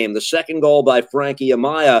that game, the second goal by Frankie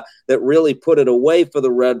Amaya that really put it away for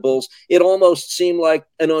the Red Bulls, it almost seemed like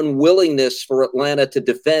an unwillingness for Atlanta to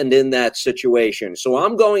defend in that situation. So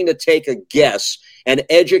I'm going to take a guess, an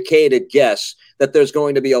educated guess, that there's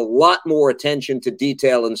going to be a lot more attention to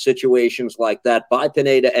detail in situations like that by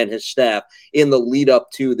Pineda and his staff in the lead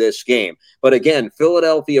up to this game. But again,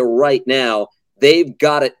 Philadelphia right now, they've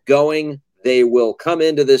got it going. They will come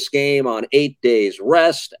into this game on 8 days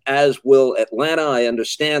rest, as will Atlanta. I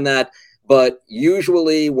understand that. But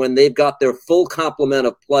usually when they've got their full complement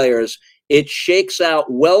of players, it shakes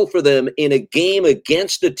out well for them in a game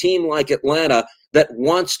against a team like Atlanta that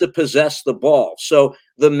wants to possess the ball. So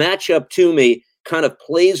the matchup, to me, kind of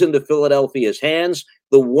plays into Philadelphia's hands.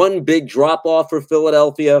 The one big drop-off for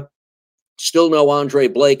Philadelphia, still no Andre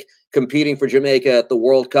Blake competing for Jamaica at the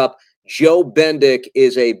World Cup. Joe Bendick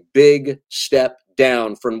is a big step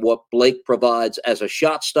down from what Blake provides as a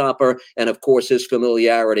shot stopper, and of course his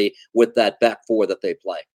familiarity with that back four that they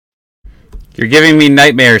play. You're giving me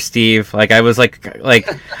nightmares, Steve. I was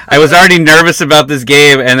I was already nervous about this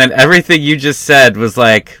game, and then everything you just said was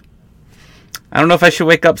like, I don't know if I should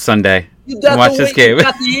wake up Sunday. watch this game.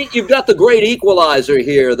 You've got the great equalizer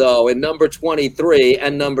here, though, in number 23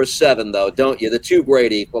 and number 7, though, don't you? The two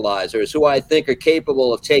great equalizers who I think are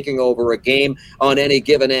capable of taking over a game on any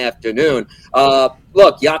given afternoon.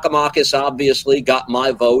 Look, Giakoumakis obviously got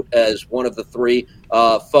my vote as one of the 3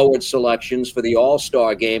 forward selections for the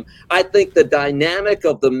All-Star game. I think the dynamic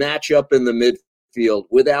of the matchup in the midfield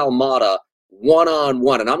with Almada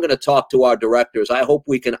one-on-one, and I'm going to talk to our directors. I hope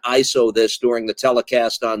we can ISO this during the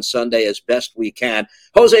telecast on Sunday as best we can.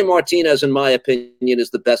 Jose Martinez, in my opinion,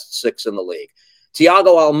 is the best 6 in the league.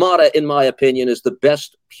 Thiago Almada, in my opinion, is the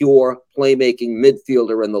best pure playmaking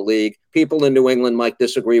midfielder in the league. People in New England might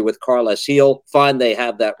disagree with Carles Gil. Fine, they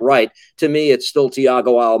have that right. To me, it's still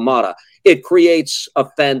Thiago Almada. It creates a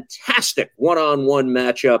fantastic one-on-one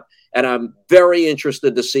matchup, and I'm very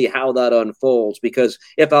interested to see how that unfolds, because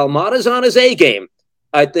if Almada's on his A game,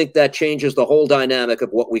 I think that changes the whole dynamic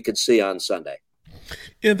of what we could see on Sunday.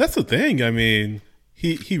 Yeah, that's the thing. I mean,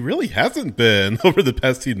 he really hasn't been over the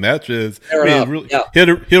past 2 matches. Fair enough. He had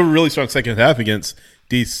a really strong second half against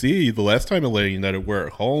DC the last time Atlanta United were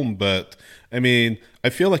at home. But, I mean, I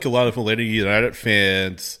feel like a lot of Atlanta United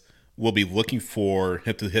fans will be looking for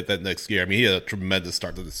him to hit that next year. I mean, he had a tremendous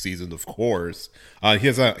start to the season, of course.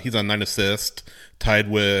 He's on 9 assists, tied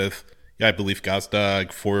with, I believe,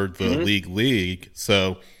 Gazdag for the league.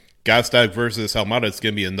 So Gazdag versus Almada is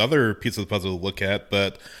going to be another piece of the puzzle to look at.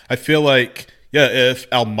 But I feel like, if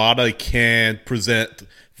Almada can present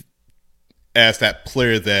as that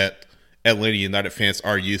player that Atlanta United fans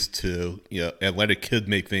are used to, Atlanta could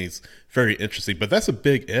make things very interesting. But that's a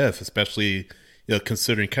big if, especially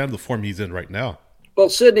considering kind of the form he's in right now. Well,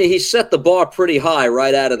 Sydney, he set the bar pretty high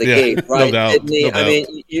right out of the gate, right? No doubt, Sydney, no doubt. I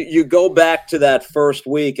mean, you go back to that first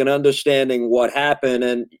week and understanding what happened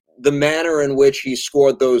and the manner in which he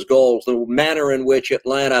scored those goals, the manner in which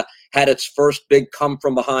Atlanta had its first big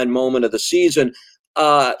come-from-behind moment of the season.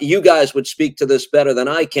 You guys would speak to this better than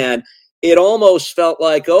I can. It almost felt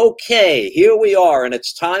like, okay, here we are, and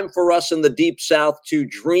it's time for us in the Deep South to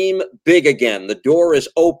dream big again. The door is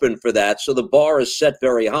open for that, so the bar is set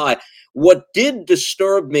very high. What did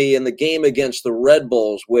disturb me in the game against the Red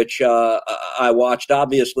Bulls, which I watched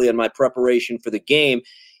obviously in my preparation for the game,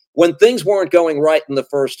 when things weren't going right in the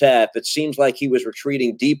first half, it seems like he was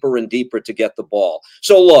retreating deeper and deeper to get the ball.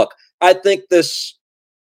 So look, I think this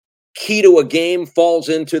key to a game falls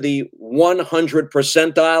into the 100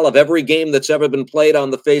 percentile of every game that's ever been played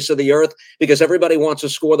on the face of the earth, because everybody wants to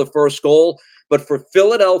score the first goal. But for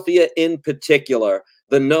Philadelphia in particular,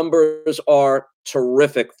 the numbers are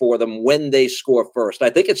terrific for them when they score first. I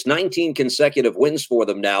think it's 19 consecutive wins for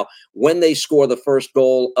them now when they score the first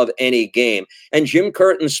goal of any game. And Jim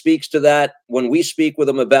Curtin speaks to that when we speak with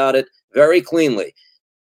him about it very cleanly.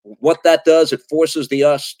 What that does, it forces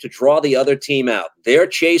us to draw the other team out. They're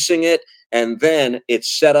chasing it, and then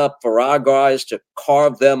it's set up for our guys to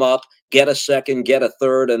carve them up, get a second, get a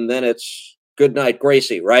third, and then it's good night,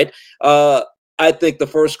 Gracie, right? I think the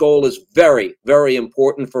first goal is very, very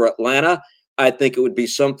important for Atlanta. I think it would be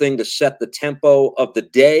something to set the tempo of the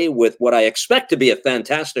day with what I expect to be a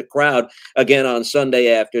fantastic crowd again on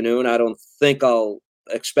Sunday afternoon. I don't think I'll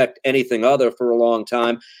expect anything other for a long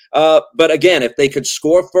time. But again, if they could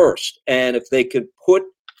score first and if they could put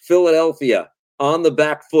Philadelphia on the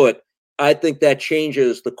back foot, I think that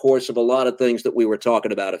changes the course of a lot of things that we were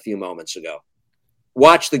talking about a few moments ago.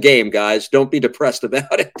 Watch the game, guys. Don't be depressed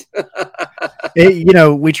about it.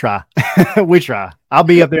 We try. We try. I'll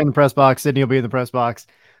be up there in the press box. Sydney will be in the press box.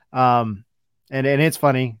 And it's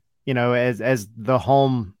funny, as the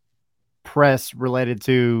home press related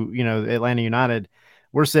to, Atlanta United,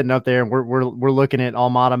 we're sitting up there and we're looking at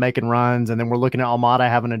Almada making runs, and then we're looking at Almada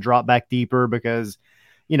having to drop back deeper because,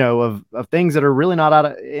 of things that are really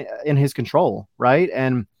not in his control, right?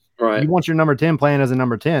 And you want your number 10 playing as a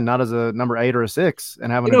number 10, not as a number 8 or a 6,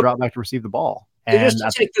 and having to drop back to receive the ball. And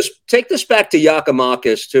just take this back to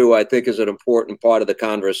Giakoumakis too, I think is an important part of the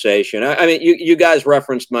conversation. I mean, you guys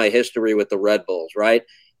referenced my history with the Red Bulls, right?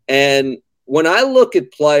 And when I look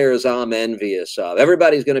at players I'm envious of,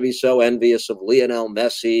 everybody's going to be so envious of Lionel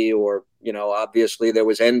Messi, or, obviously there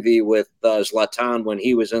was envy with Zlatan when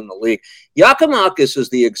he was in the league. Giakoumakis is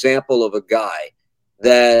the example of a guy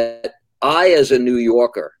that I, as a New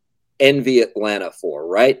Yorker, envy Atlanta for,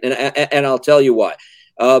 right? And I'll tell you why.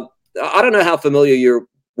 I don't know how familiar you're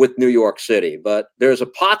with New York City, but there's a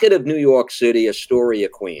pocket of New York City, Astoria,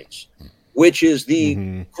 Queens, which is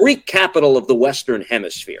the Greek capital of the Western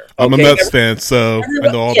Hemisphere. Okay? I'm a Mets fan, so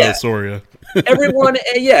I know all about Astoria. Everyone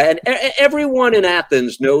in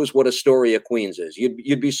Athens knows what Astoria, Queens is.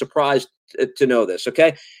 You'd be surprised to know this,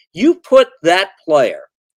 okay? You put that player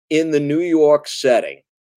in the New York setting,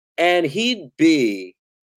 and he'd be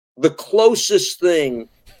the closest thing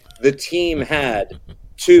the team had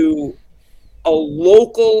to a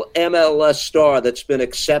local MLS star that's been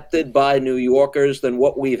accepted by New Yorkers than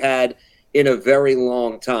what we've had in a very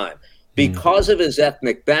long time. Because of his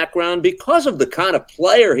ethnic background, because of the kind of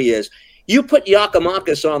player he is. You put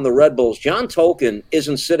Giakoumakis on the Red Bulls, John Tolkien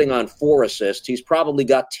isn't sitting on 4 assists. He's probably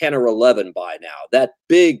got 10 or 11 by now. That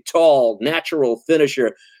big, tall, natural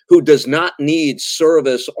finisher who does not need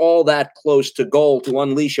service all that close to goal to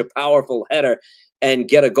unleash a powerful header and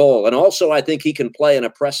get a goal. And also, I think he can play in a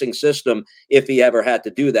pressing system if he ever had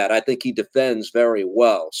to do that. I think he defends very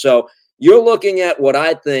well. So you're looking at what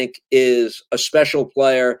I think is a special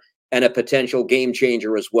player and a potential game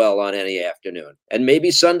changer as well on any afternoon. And maybe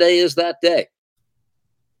Sunday is that day.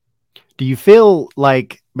 Do you feel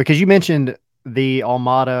like, because you mentioned the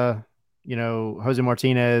Almada, Jose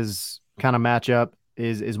Martinez kind of matchup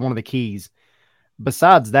is one of the keys.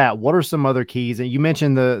 Besides that, what are some other keys? And you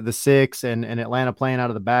mentioned the 6 and Atlanta playing out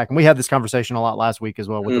of the back. And we had this conversation a lot last week as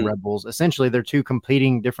well with the Red Bulls. Essentially, they're two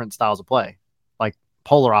competing different styles of play, like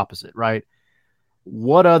polar opposite, right?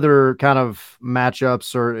 What other kind of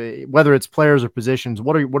matchups, or whether it's players or positions,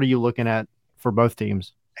 what are you looking at for both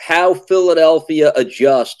teams? How Philadelphia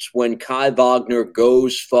adjusts when Kai Wagner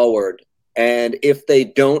goes forward, and if they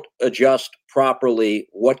don't adjust properly,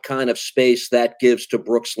 what kind of space that gives to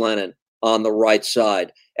Brooks Lennon on the right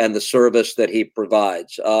side and the service that he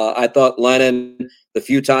provides. I thought Lennon, the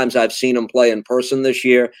few times I've seen him play in person this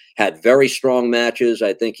year, had very strong matches.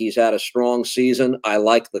 I think he's had a strong season. I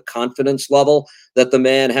like the confidence level that the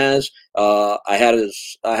man has. I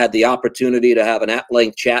had the opportunity to have an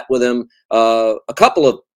at-length chat with him a couple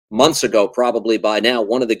of months ago, probably by now,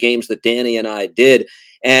 one of the games that Danny and I did.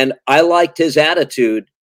 And I liked his attitude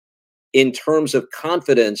in terms of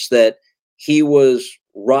confidence that he was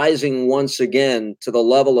rising once again to the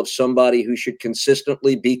level of somebody who should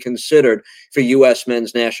consistently be considered for U.S.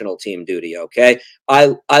 men's national team duty. Okay.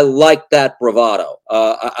 I like that bravado.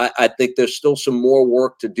 I think there's still some more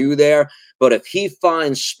work to do there, but if he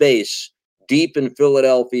finds space deep in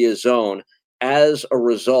Philadelphia's zone as a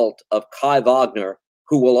result of Kai Wagner,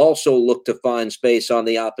 who will also look to find space on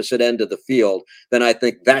the opposite end of the field, then I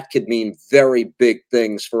think that could mean very big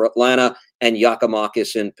things for Atlanta and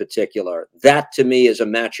Giakoumakis in particular. That, to me, is a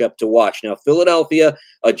matchup to watch. Now, Philadelphia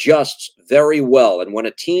adjusts very well, and when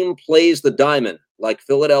a team plays the diamond, like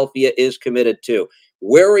Philadelphia is committed to,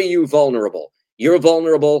 where are you vulnerable? You're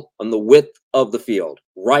vulnerable on the width of the field,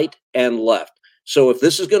 right and left. So if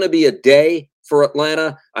this is going to be a day for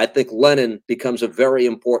Atlanta, I think Lennon becomes a very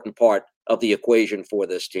important part of the equation for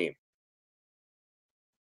this team.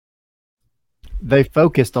 They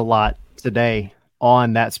focused a lot today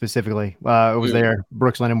on that specifically. It was there.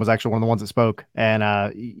 Brooks Lennon was actually one of the ones that spoke. And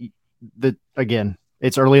again,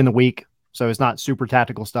 it's early in the week, so it's not super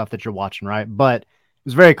tactical stuff that you're watching, right? But it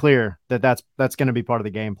was very clear that that's going to be part of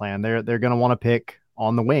the game plan. They're going to want to pick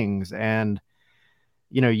on the wings, and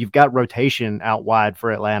you've got rotation out wide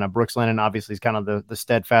for Atlanta. Brooks Lennon obviously is kind of the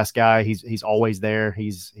steadfast guy. He's always there.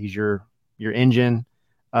 He's your engine.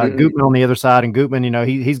 Gutman on the other side, and Gutman,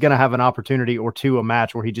 he's going to have an opportunity or two a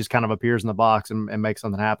match where he just kind of appears in the box and makes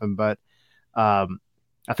something happen. But I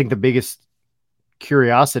think the biggest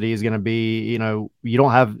curiosity is going to be, you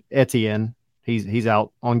don't have Etienne. He's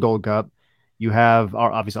out on Gold Cup. You have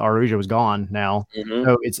obviously Arujo is gone now,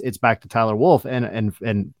 so it's back to Tyler Wolff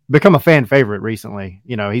and become a fan favorite recently.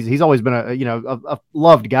 He's always been a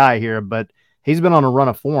loved guy here, but he's been on a run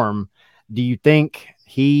of form. Do you think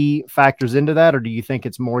he factors into that, or do you think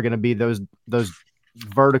it's more going to be those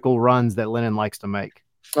vertical runs that Lennon likes to make?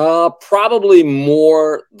 Probably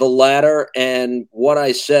more the latter. And what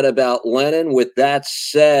I said about Lennon, with that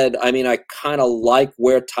said, I mean, I kind of like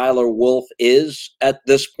where Tyler Wolff is at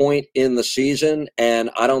this point in the season.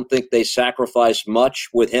 And I don't think they sacrifice much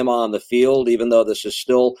with him on the field, even though this is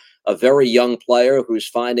still a very young player who's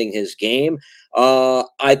finding his game.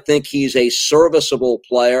 I think he's a serviceable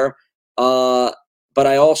player. But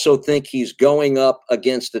I also think he's going up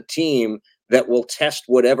against a team that will test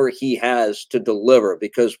whatever he has to deliver,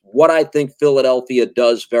 because what I think Philadelphia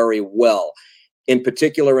does very well, in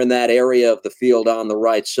particular in that area of the field on the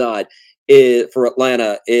right side, for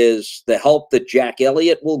Atlanta, is the help that Jack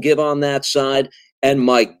Elliott will give on that side. And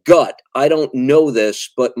my gut, I don't know this,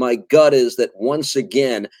 but my gut is that once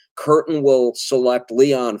again, Curtin will select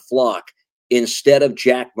Leon Flock instead of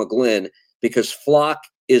Jack McGlynn, because Flock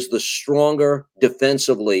is the stronger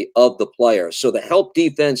defensively of the players. So the help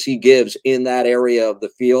defense he gives in that area of the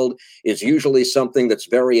field is usually something that's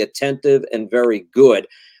very attentive and very good.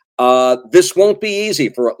 This won't be easy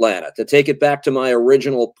for Atlanta. To take it back to my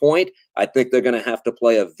original point, I think they're going to have to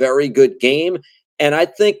play a very good game. And I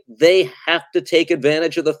think they have to take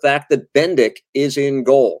advantage of the fact that Bendick is in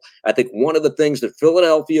goal. I think one of the things that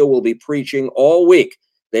Philadelphia will be preaching all week,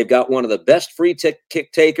 they've got one of the best free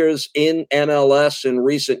kick takers in MLS in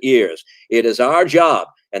recent years. It is our job,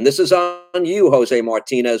 and this is on you, Jose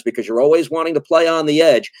Martinez, because you're always wanting to play on the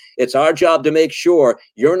edge. It's our job to make sure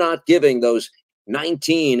you're not giving those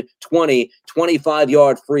 19, 20,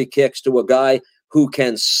 25-yard free kicks to a guy who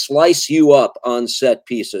can slice you up on set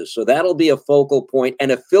pieces. So that'll be a focal point.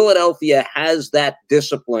 And if Philadelphia has that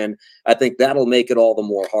discipline, I think that'll make it all the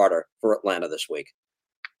more harder for Atlanta this week.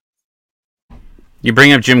 You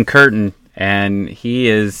bring up Jim Curtin, and he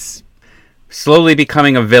is slowly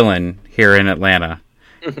becoming a villain here in Atlanta.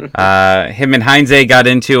 Him and Heinze got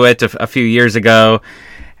into it a few years ago,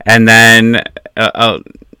 and then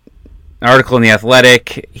article in The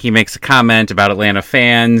Athletic, he makes a comment about Atlanta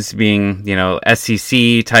fans being,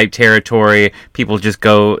 SEC type territory. People just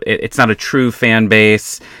go, it's not a true fan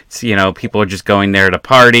base. It's, people are just going there to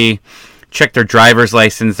party. Check their driver's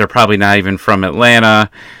license. They're probably not even from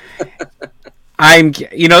Atlanta.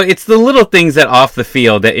 It's the little things that off the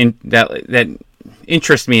field that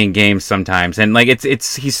interest me in games sometimes. And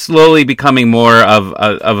he's slowly becoming more of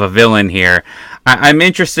a villain here. I'm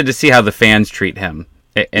interested to see how the fans treat him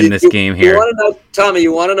in this game here. You want to know, Tommy,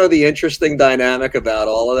 you want to know the interesting dynamic about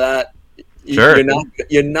all of that? Sure.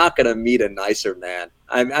 You're not going to meet a nicer man.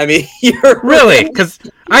 I mean, you're really, because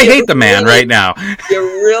I hate the man right now.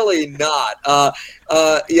 You're really not.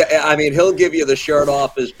 Yeah, I mean, he'll give you the shirt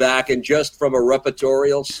off his back, and just from a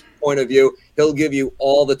repertorial point of view, he'll give you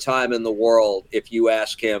all the time in the world if you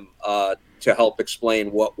ask him to help explain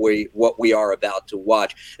what we are about to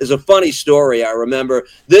watch. There's a funny story. I remember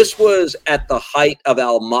this was at the height of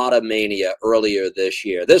Almada mania earlier this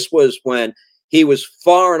year. This was when he was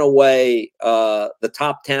far and away the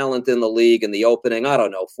top talent in the league in the opening,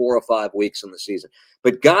 4 or 5 weeks in the season.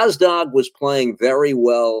 But Gazdag was playing very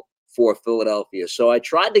well for Philadelphia. So I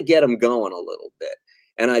tried to get him going a little bit.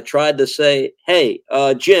 And I tried to say, hey,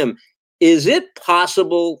 Jim, is it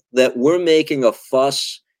possible that we're making a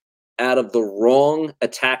fuss out of the wrong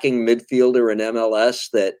attacking midfielder in MLS,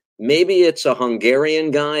 that maybe it's a Hungarian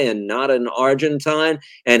guy and not an Argentine?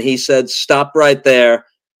 And he said, stop right there.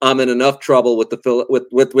 I'm in enough trouble with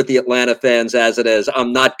the Atlanta fans as it is.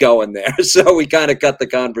 I'm not going there. So we kind of cut the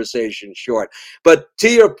conversation short. But to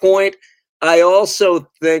your point, I also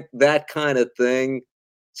think that kind of thing,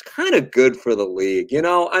 it's kind of good for the league.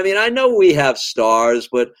 I mean, I know we have stars,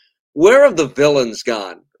 but where have the villains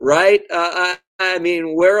gone, right? I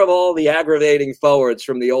mean, where have all the aggravating forwards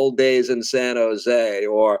from the old days in San Jose,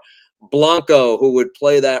 or Blanco, who would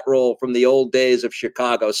play that role from the old days of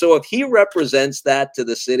Chicago? So if he represents that to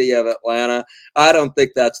the city of Atlanta, I don't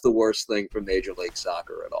think that's the worst thing for Major League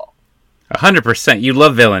Soccer at all. 100%. You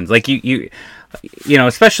love villains. Like you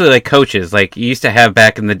especially like coaches, like you used to have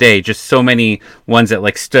back in the day, just so many ones that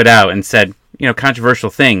like stood out and said, controversial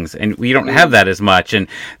things. And we don't have that as much. And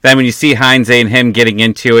then when you see Heinze and him getting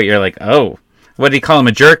into it, you're like, oh, what did he call him?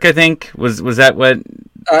 A jerk, I think? Was that what?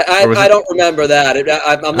 I don't remember that.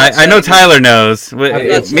 I know Tyler knows.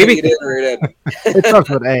 Maybe he did or he didn't. It starts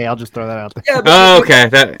with A. I'll just throw that out there. Yeah,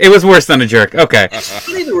 okay. It was worse than a jerk. Okay.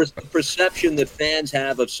 Funny the perception that fans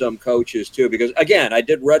have of some coaches too, because again, I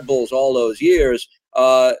did Red Bulls all those years.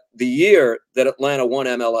 The year that Atlanta won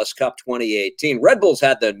MLS Cup 2018, Red Bulls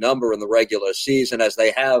had their number in the regular season, as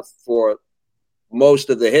they have for most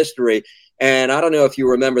of the history. And I don't know if you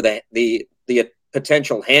remember the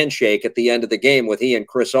potential handshake at the end of the game with he and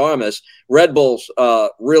Chris Armas. Red Bulls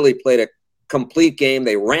really played a complete game.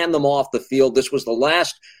 They ran them off the field. This was the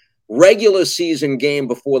last regular season game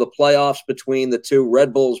before the playoffs between the two.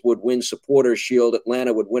 Red Bulls would win Supporters Shield.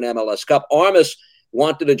 Atlanta would win MLS Cup. Armas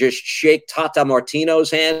wanted to just shake Tata Martino's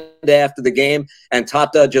hand after the game, and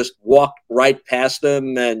Tata just walked right past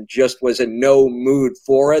him and just was in no mood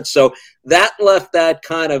for it. So that left that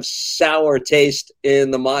kind of sour taste in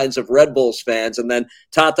the minds of Red Bulls fans. And then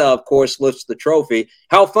Tata, of course, lifts the trophy.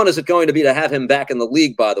 How fun is it going to be to have him back in the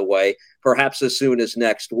league, by the way, perhaps as soon as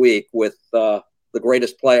next week, with the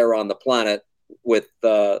greatest player on the planet, with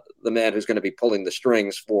the man who's going to be pulling the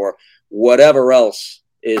strings for whatever else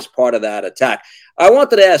is part of that attack. I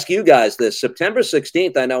wanted to ask you guys this. September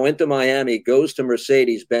 16th, I know Inter Miami goes to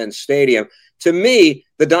Mercedes-Benz Stadium. To me,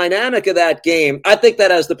 the dynamic of that game, I think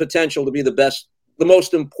that has the potential to be the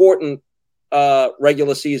most important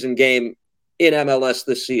regular season game in MLS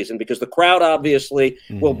this season, because the crowd obviously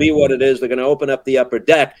will be what it is. They're going to open up the upper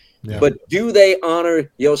deck. Yeah. But do they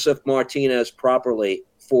honor Josef Martinez properly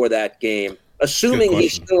for that game assuming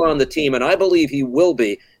he's still on the team, and I believe he will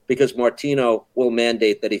be because Martino will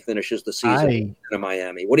mandate that he finishes the season in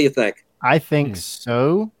Miami. What do you think? I think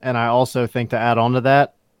so, and I also think to add on to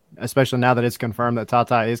that, especially now that it's confirmed that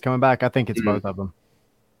Tata is coming back, I think it's both of them.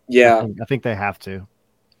 Yeah. I think they have to.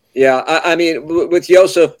 Yeah, I mean, with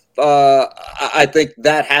Josef, I think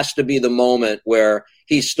that has to be the moment where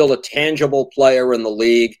he's still a tangible player in the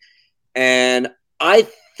league. And I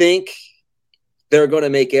think they're going to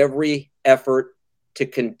make every effort to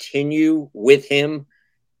continue with him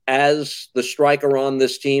as the striker on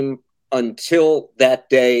this team until that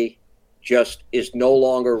day just is no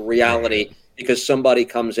longer reality because somebody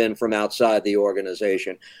comes in from outside the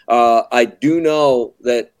organization. I do know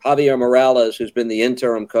that Javier Morales, who's been the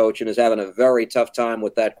interim coach and is having a very tough time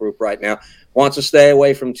with that group right now, wants to stay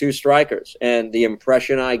away from two strikers. And the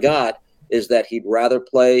impression I got is that he'd rather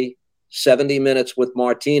play 70 minutes with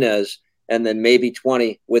Martinez and then maybe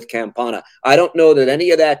 20 with Campana. I don't know that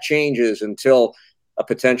any of that changes until a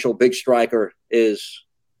potential big striker is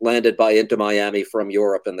landed by Inter Miami from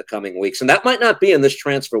Europe in the coming weeks. And that might not be in this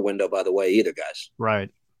transfer window, by the way, either, guys. Right.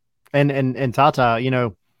 And Tata, you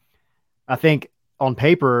know, I think on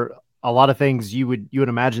paper, a lot of things you would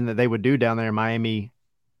imagine that they would do down there in Miami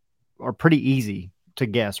are pretty easy to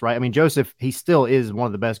guess, right? I mean, Josef, he still is one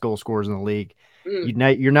of the best goal scorers in the league.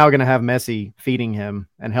 You're now going to have Messi feeding him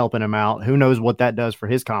and helping him out. Who knows what that does for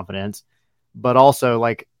his confidence? But also,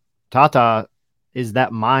 like, Tata is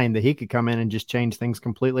that mind that he could come in and just change things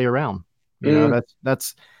completely around. You know,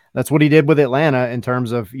 that's what he did with Atlanta in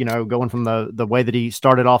terms of, you know, going from the way that he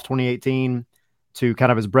started off 2018 to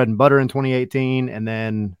kind of his bread and butter in 2018, and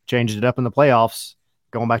then changed it up in the playoffs,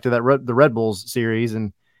 going back to the Red Bulls series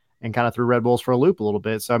and kind of threw Red Bulls for a loop a little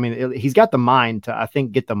bit. So, I mean, he's got the mind to, I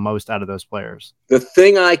think, get the most out of those players. The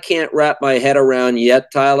thing I can't wrap my head around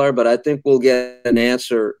yet, Tyler, but I think we'll get an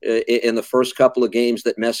answer in the first couple of games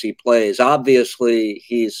that Messi plays. Obviously,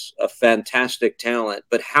 he's a fantastic talent,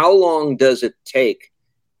 but how long does it take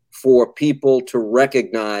for people to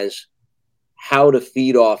recognize how to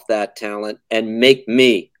feed off that talent and make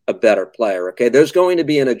me a better player? Okay, there's going to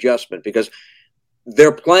be an adjustment because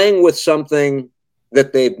they're playing with something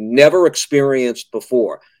that they've never experienced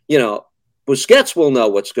before. You know, Busquets will know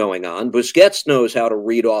what's going on. Busquets knows how to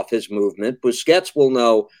read off his movement. Busquets will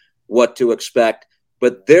know what to expect.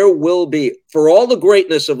 But there will be, for all the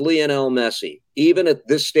greatness of Lionel Messi, even at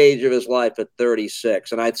this stage of his life at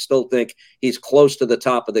 36, and I still think he's close to the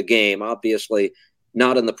top of the game, obviously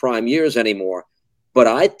not in the prime years anymore, but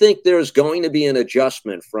I think there's going to be an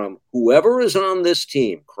adjustment from whoever is on this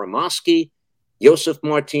team, Kremoski, Josef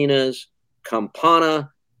Martinez, Campana,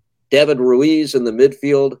 David Ruiz in the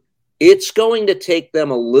midfield. It's going to take them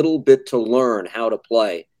a little bit to learn how to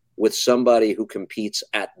play with somebody who competes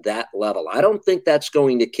at that level. I don't think that's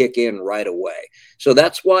going to kick in right away. So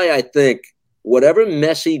that's why I think whatever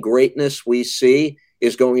Messi greatness we see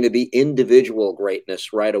is going to be individual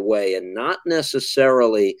greatness right away and not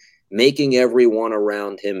necessarily making everyone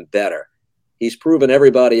around him better. He's proven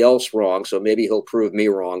everybody else wrong, so maybe he'll prove me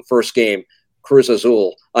wrong. First game, Cruz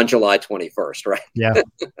Azul on July 21st, right? Yeah.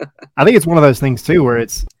 I think it's one of those things too, where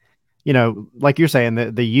it's, you know, like you're saying,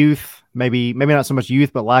 the youth, maybe not so much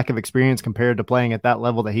youth, but lack of experience compared to playing at that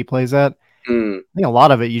level that he plays at. I think a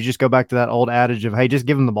lot of it, you just go back to that old adage of, hey, just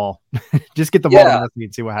give him the ball. Just get the ball to Messi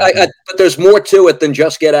and see what happens. But there's more to it than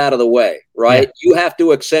just get out of the way, right? Yeah. You have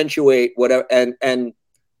to accentuate whatever, and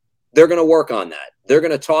they're going to work on that. They're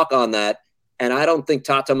going to talk on that, and I don't think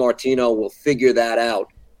Tata Martino will figure that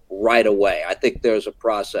out right away. I think there's a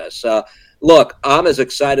process. Look, I'm as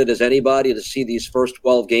excited as anybody to see these first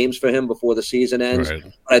 12 games for him before the season ends. Right.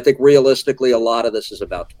 But I think realistically, a lot of this is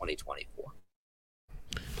about 2024.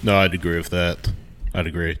 No, I'd agree with that. I'd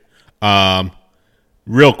agree.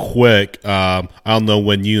 Real quick, I don't know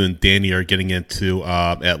when you and Danny are getting into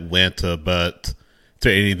Atlanta, but is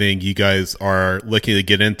there anything you guys are looking to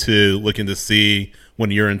get into, looking to see when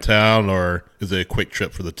you're in town, or is it a quick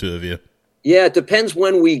trip for the two of you? Yeah, it depends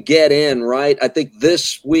when we get in, right? I think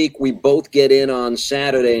this week we both get in on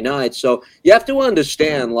Saturday night. So you have to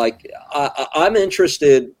understand, like, I'm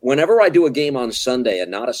interested whenever I do a game on Sunday and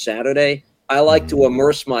not a Saturday. I like to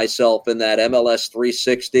immerse myself in that MLS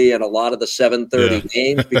 360 and a lot of the 7:30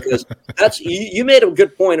 games because that's you made a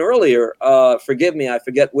good point earlier. Forgive me, I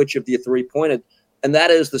forget which of the three pointed, and that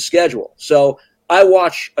is the schedule. So I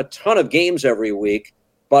watch a ton of games every week.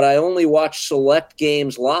 but I only watch select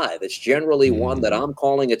games live. It's generally one that I'm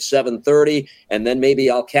calling at 7:30, and then maybe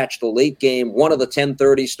I'll catch the late game. One of the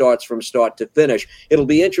 10:30 starts from start to finish. It'll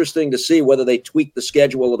be interesting to see whether they tweak the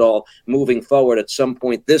schedule at all moving forward at some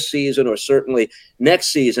point this season or certainly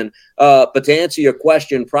next season. But to answer your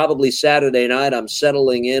question, probably Saturday night, I'm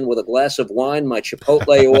settling in with a glass of wine, my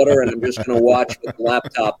Chipotle order, and I'm just going to watch with the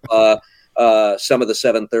laptop some of the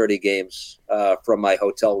 7:30 games from my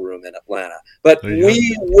hotel room in Atlanta. But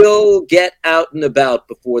we will get out and about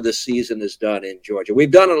before the season is done in Georgia.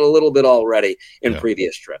 We've done it a little bit already in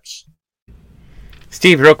previous trips.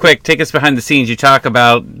 Steve, real quick, take us behind the scenes. You talk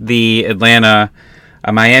about the Atlanta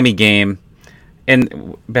Miami game,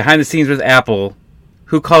 and behind the scenes with Apple,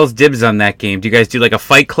 who calls dibs on that game? Do you guys do like a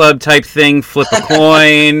Fight Club type thing, flip a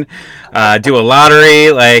coin, do a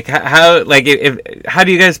lottery? Like how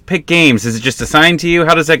do you guys pick games? Is it just assigned to you?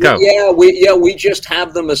 How does that go? We just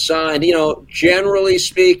have them assigned. Generally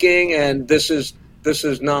speaking, and this is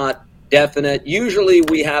not definite. Usually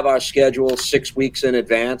we have our schedule 6 weeks in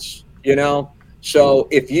advance. So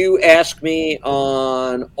if you ask me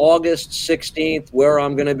on August 16th where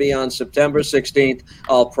I'm going to be on September 16th,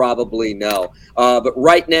 I'll probably know. But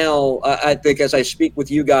right now, I think as I speak with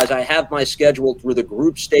you guys, I have my schedule through the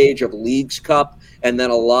group stage of Leagues Cup, and then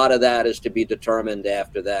a lot of that is to be determined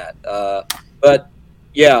after that. I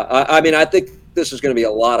think this is going to be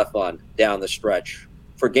a lot of fun down the stretch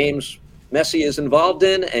for games Messi is involved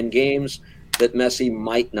in and games that Messi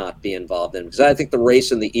might not be involved in, because I think the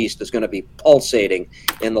race in the East is going to be pulsating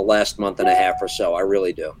in the last month and a half or so. I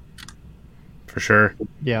really do. For sure.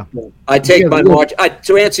 Yeah. I take my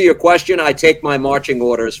to answer your question, I take my marching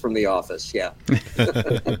orders from the office. Yeah.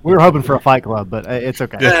 We were hoping for a Fight Club, but it's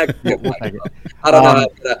okay. I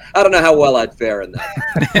don't know how well I'd fare in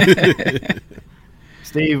that.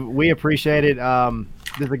 Steve, we appreciate it.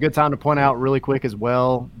 This is a good time to point out really quick as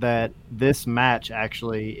well that this match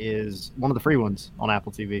actually is one of the free ones on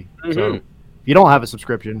Apple TV. Mm-hmm. So if you don't have a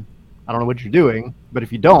subscription, I don't know what you're doing, but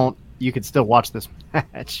if you don't, you can still watch this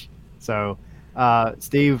match. So,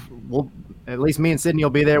 Steve, at least me and Sydney will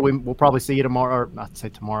be there. We'll probably see you tomorrow, or not say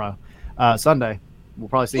tomorrow, Sunday. We'll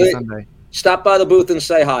probably see you Sunday. Stop by the booth and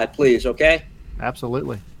say hi, please, okay?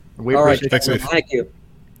 Absolutely. We All right. appreciate it. Thank you.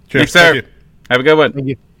 Cheers, sir. Thank you. Have a good one. Thank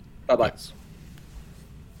you. Bye-bye.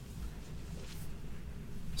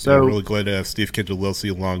 So I'm really glad to have Steve Cangialosi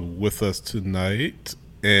along with us tonight.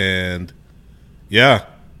 And,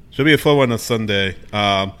 should be a fun one on Sunday.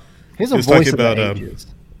 He's a voice about ages.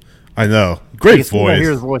 I know. Great voice. I hear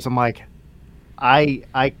his voice, I'm like,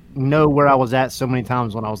 I know where I was at so many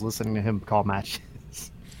times when I was listening to him call matches.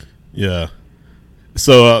 Yeah.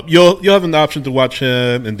 So you'll have an option to watch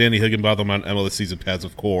him and Danny Higginbotham on MLS Season Pass,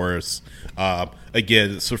 of course.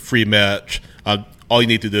 Again, it's a free match. All you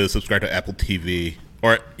need to do is subscribe to Apple TV.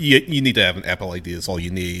 Or you need to have an Apple ID. That's all you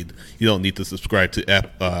need. You don't need to subscribe to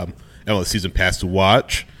MLS Season Pass to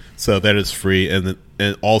watch. So that is free. And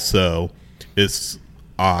also it's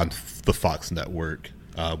on the Fox network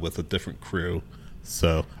with a different crew.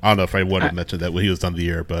 So I don't know if I wanted to mention that when he was on the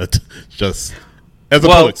air, but just as a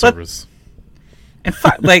public service. And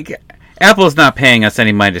Apple's not paying us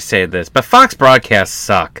any money to say this, but Fox broadcasts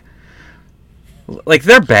suck.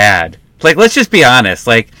 They're bad. Let's just be honest.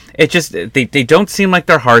 It just they don't seem like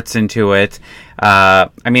their heart's into it.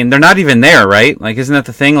 They're not even there, right? Isn't that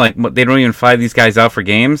the thing? They don't even fly these guys out for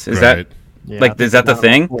games. Is right. that is that the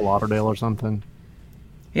thing? Fort Lauderdale or something.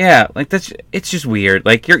 Yeah, it's just weird.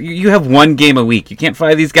 You have one game a week. You can't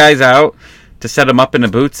fly these guys out to set them up in a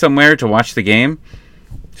booth somewhere to watch the game.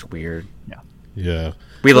 It's weird. Yeah.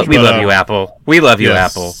 We love you, Apple. We love you,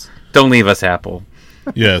 Apple. Don't leave us, Apple.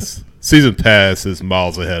 Yes. Season Pass is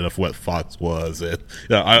miles ahead of what Fox was. And,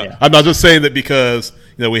 I'm not just saying that because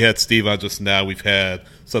we had Steve on just now. We've had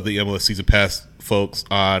some of the MLS Season Pass folks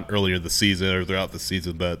on earlier this season or throughout the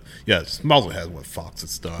season. But, it's miles ahead of what Fox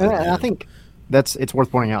has done. And I think it's worth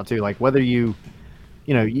pointing out, too. Whether you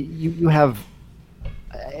have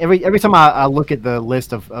 – every time I look at the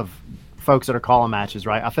list of folks that are calling matches,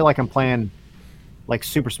 right, I feel like I'm playing –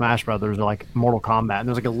 Super Smash Brothers or Mortal Kombat, and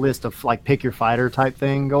there's a list of pick your fighter type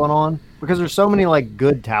thing going on because there's so many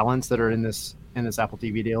good talents that are in this Apple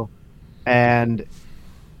TV deal, and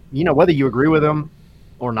whether you agree with them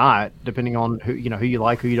or not, depending on who you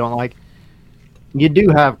like, who you don't like, you do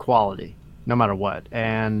have quality no matter what.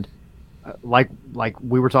 And like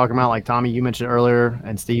we were talking about, Tommy, you mentioned earlier,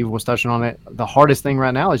 and Steve was touching on it. The hardest thing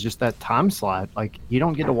right now is just that time slot. You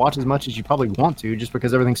don't get to watch as much as you probably want to, just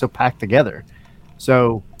because everything's so packed together.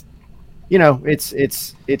 So,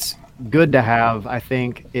 it's good to have. I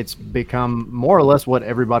think it's become more or less what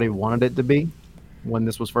everybody wanted it to be when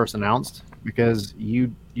this was first announced. because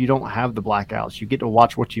you don't have the blackouts. You get to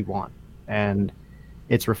watch what you want, and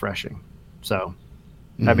it's refreshing. So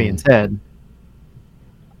that being said,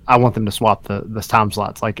 I want them to swap the time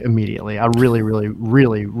slots like immediately. I really, really,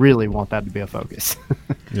 really, really want that to be a focus.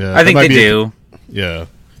 Yeah, I think they do. Yeah,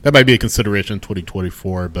 that might be a consideration in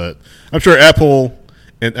 2024, but I'm sure Apple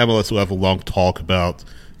and MLS will have a long talk about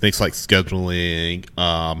things like scheduling,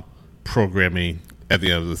 programming at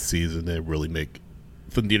the end of the season, and really make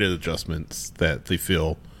the needed adjustments that they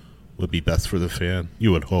feel would be best for the fan.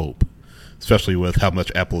 You would hope, especially with how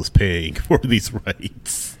much Apple is paying for these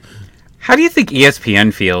rights. How do you think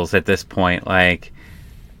ESPN feels at this point? Like,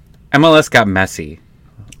 MLS got messy.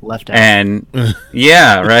 Left out. And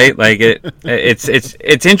yeah, right. Like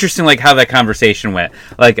it's interesting, like how that conversation went,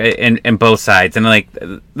 like in both sides, and like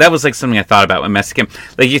that was like something I thought about when Messi came.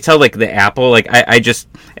 Like you tell, like the Apple, like I just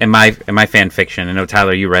in my fan fiction. I know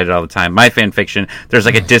Tyler, you write it all the time. My fan fiction. There's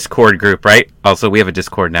like a Discord group, right? Also, we have a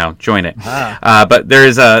Discord now. Join it. But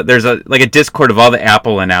there's a like a Discord of all the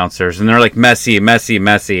Apple announcers, and they're like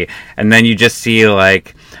Messi, and then you just see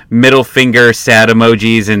like middle finger sad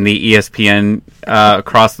emojis in the ESPN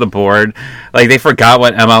across the board. Like they forgot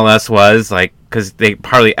what MLS was, like, because they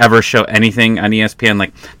hardly ever show anything on ESPN.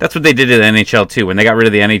 Like that's what they did to the NHL too. When they got rid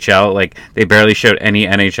of the NHL, like they barely showed any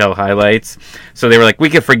NHL highlights. So they were like, we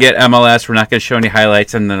could forget MLS. We're not going to show any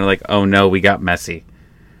highlights. And then they're like, oh no, we got Messi.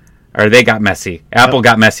 Or they got messy. Apple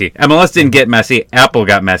got messy. MLS didn't get messy. Apple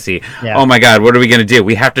got messy. Yeah. Oh my God, what are we going to do?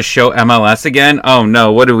 We have to show MLS again? Oh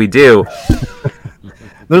no, what do we do?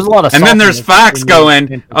 There's a lot of, and then there's Fox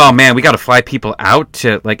going, oh man, we got to fly people out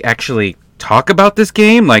to like actually talk about this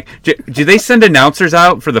game. Like, do they send announcers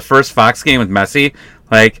out for the first Fox game with Messi?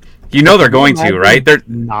 Like, you know they're going to, right? They're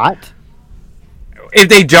not. If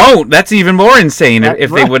they don't, that's even more insane.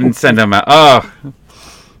 If they wouldn't send them out, oh,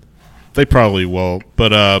 they probably won't.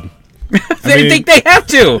 But they think they have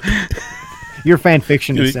to. Your fan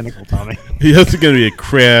fiction is cynical, Tommy. That's going to be a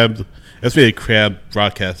crabbed. That's going to be a crabbed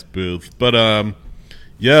broadcast booth. But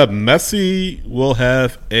yeah, Messi will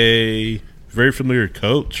have a very familiar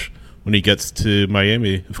coach when he gets to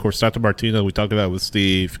Miami. Of course, Dr. Martino, we talked about with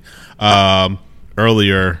Steve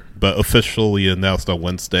earlier, but officially announced on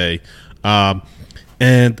Wednesday.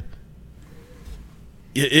 And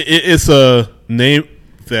it's a name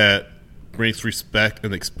that brings respect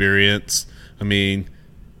and experience. I mean,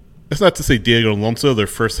 that's not to say Diego Alonso, their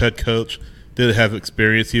first head coach, didn't have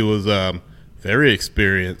experience. He was very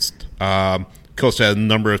experienced. Coached at a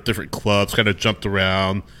number of different clubs, kind of jumped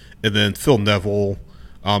around, and then Phil Neville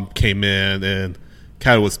came in and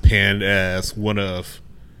kind of was panned as one of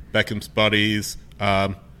Beckham's buddies.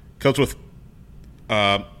 Coached with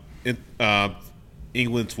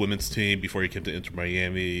England's women's team before he came to Inter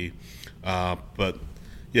Miami, but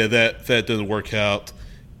yeah, that didn't work out,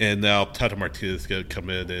 and now Tata Martinez is going to come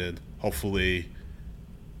in, and hopefully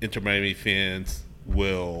Inter Miami fans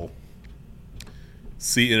will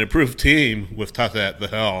see an improved team with Tata at the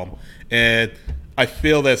helm, and I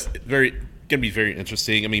feel that's going to be very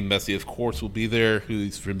interesting. I mean, Messi, of course, will be there, who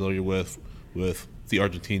he's familiar with the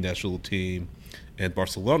Argentine national team and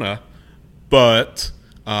Barcelona, but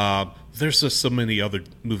there's just so many other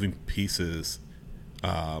moving pieces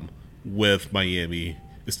with Miami.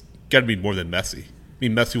 It's got to be more than Messi. I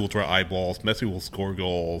mean, Messi will draw eyeballs. Messi will score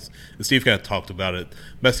goals. And Steve kind of talked about it.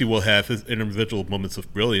 Messi will have his individual moments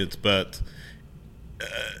of brilliance, but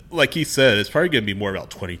like he said, it's probably going to be more about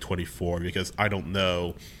 2024 because I don't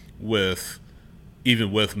know,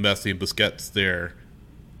 even with Messi and Busquets there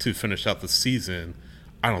to finish out the season,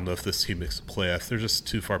 I don't know if this team makes the playoffs. They're just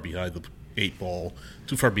too far behind the 8 ball,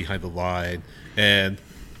 too far behind the line. And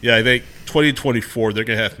yeah, I think 2024 they're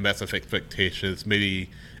going to have massive expectations, maybe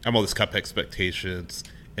MLS Cup expectations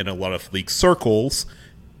in a lot of league circles.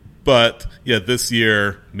 But yeah, this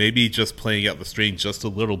year maybe just playing out the string just a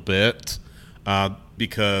little bit.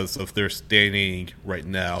 Because of their standing right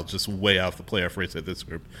now, just way off the playoff race at this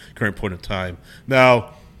current point in time.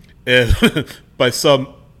 Now, if by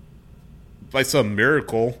some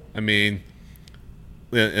miracle, I mean,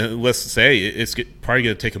 and let's say it's probably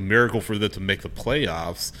going to take a miracle for them to make the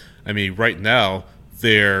playoffs. I mean, right now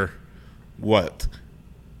they're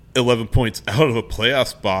 11 points out of a playoff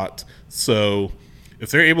spot. So if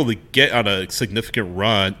they're able to get on a significant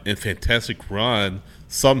run and fantastic run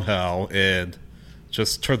somehow and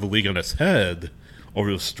just turn the league on its head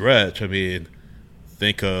over the stretch, I mean,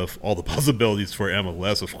 think of all the possibilities for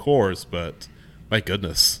MLS, of course, but my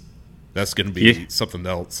goodness, that's going to be something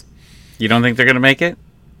else. You don't think they're going to make it?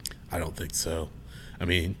 I don't think so. I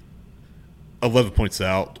mean, 11 points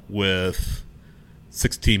out with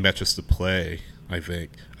 16 matches to play, I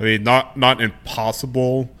think. I mean, not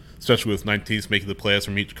impossible especially with 9 teams making the playoffs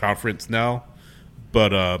from each conference now.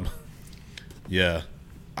 But yeah,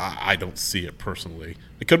 I don't see it personally.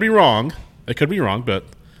 It could be wrong. But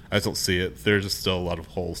I don't see it. There's just still a lot of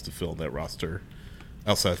holes to fill in that roster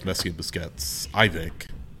outside of Messi and Busquets, I think.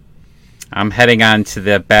 I'm heading on to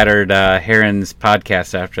the Battered Herons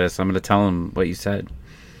podcast after this. I'm going to tell them what you said.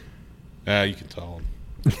 You can tell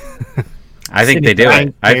them. I think they do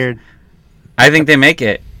it. I think they make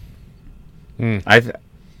it. I'm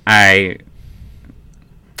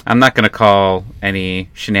not going to call any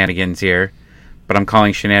shenanigans here, but I'm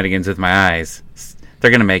calling shenanigans with my eyes.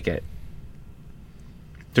 They're going to make it.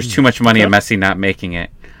 There's too much money in Messi not making it.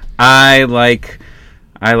 I like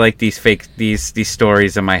these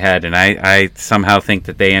stories in my head, and I somehow think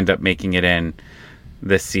that they end up making it in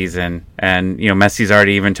this season. And Messi's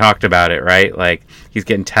already even talked about it, right? Like, he's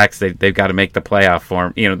getting texts they've got to make the playoff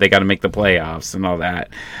form. They got to make the playoffs and all that.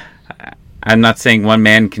 I'm not saying one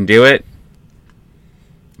man can do it,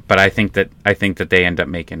 but I think that they end up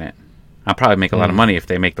making it. I'll probably make a lot of money if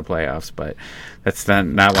they make the playoffs, but that's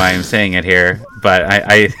not why I'm saying it here. But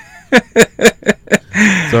I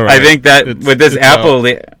I think that with this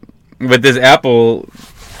Apple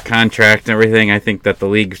contract and everything, I think that the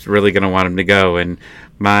league's really going to want him to go. And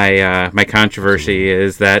my controversy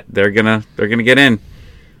is that they're gonna get in.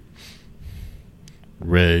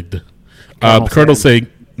 Rigged. The Cardinals say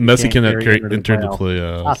Messi cannot enter the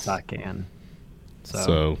playoffs. I can.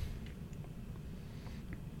 So,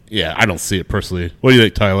 yeah, I don't see it personally. What do you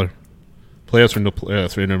think, Tyler? Playoffs or no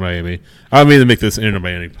playoffs for Inter Miami? I don't mean to make this an Inter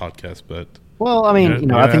Miami podcast, but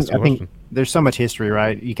I think there's so much history,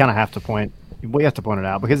 right? You kind of have to point it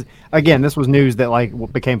out because again, this was news that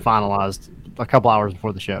became finalized a couple hours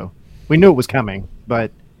before the show. We knew it was coming,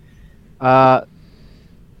 but my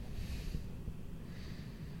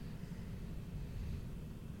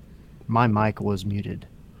mic was muted.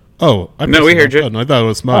 Oh, no, we heard you. I thought it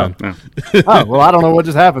was mine. Oh, no. Oh, well, I don't know what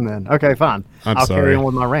just happened then. Okay, fine. I'll sorry. carry on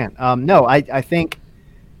with my rant. No, I think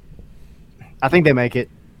they make it.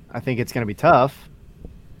 I think it's going to be tough,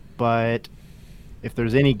 but if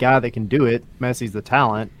there's any guy that can do it, Messi's the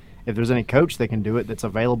talent. If there's any coach that can do it that's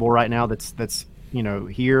available right now, that's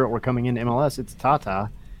here or coming into MLS, it's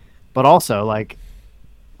Tata. But also,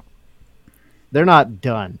 they're not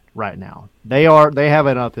done right now. They have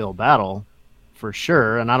an uphill battle for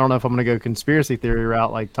sure. And I don't know if I'm going to go conspiracy theory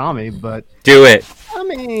route like Tommy, but do it. I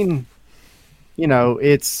mean,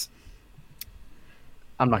 it's.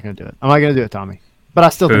 I'm not going to do it. I'm not going to do it, Tommy. But I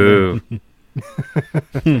still think.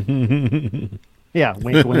 Yeah,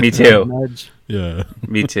 wink, wink. Me too. Nudge. Yeah,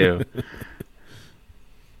 me too.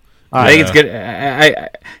 I think it's good.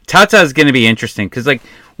 Tata is going to be interesting because,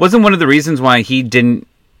 wasn't one of the reasons why he didn't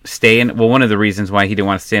stay in? Well, one of the reasons why he didn't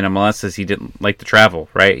want to stay in MLS is he didn't like to travel.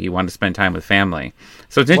 Right? He wanted to spend time with family.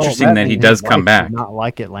 So it's interesting that he does come back. Did not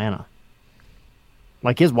like Atlanta.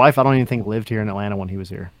 His wife, I don't even think lived here in Atlanta when he was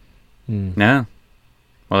here. No.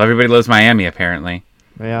 Well, everybody loves Miami, apparently.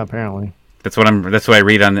 Yeah, apparently. That's what I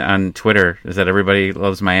read on Twitter, is that everybody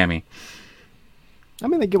loves Miami. I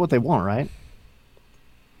mean, they get what they want, right?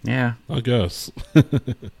 Yeah, I guess.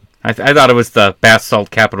 I thought it was the bath salt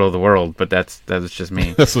capital of the world, but that was just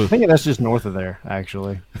me. I think that's just north of there,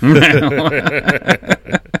 actually.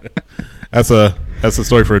 That's a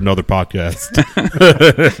story for another podcast.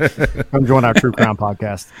 Come join our True Crime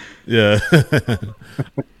podcast. Yeah.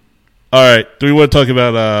 All right. Do we want to talk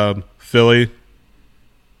about Philly?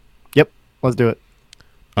 Yep. Let's do it.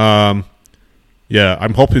 Yeah,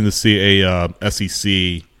 I'm hoping to see a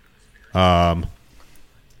SEC.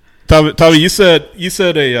 Tommy, you said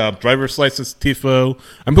a driver's license tifo.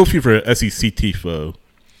 I'm hoping for an SEC tifo.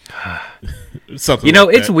 Something.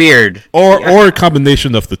 It's that. weird. Or a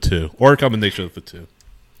combination of the two.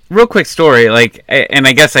 Real quick story, and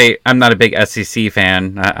I guess I'm not a big SEC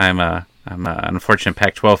fan. I'm an unfortunate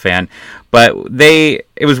Pac-12 fan, but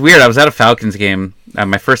it was weird. I was at a Falcons game,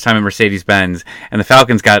 my first time in Mercedes-Benz, and the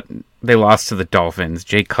Falcons they lost to the Dolphins.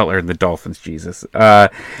 Jay Cutler and the Dolphins, Jesus.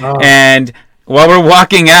 And while we're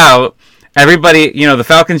walking out, everybody, the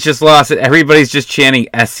Falcons just lost, and everybody's just chanting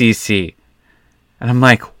SEC. And I'm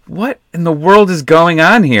like, what in the world is going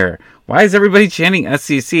on here? Why is everybody chanting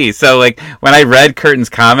SEC? So, when I read Curtin's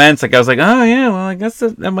comments, I was like, oh, yeah, well, I guess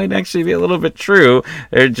that might actually be a little bit true.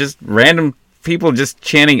 They're just random people just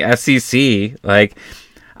chanting SEC.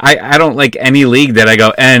 I don't like any league that I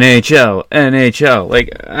go, NHL.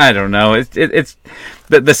 I don't know. It's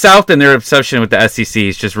the South and their obsession with the SEC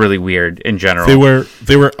is just really weird in general.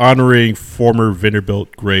 They were honoring former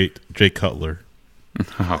Vanderbilt great Jay Cutler.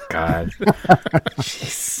 Oh, God.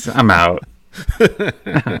 Jeez, I'm out.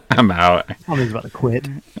 I'm out. He's about to quit.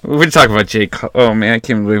 We're talking about Jay. Oh man, I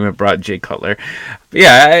can't believe I brought Jay Cutler. But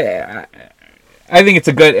yeah, I think it's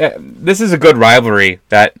a good. This is a good rivalry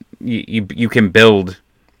that you can build.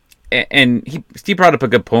 And Steve brought up a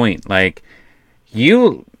good point. Like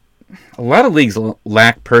a lot of leagues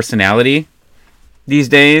lack personality these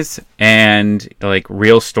days, and like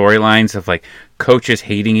real storylines of like coaches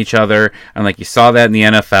hating each other, and like you saw that in the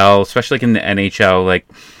NFL, especially like in the NHL, like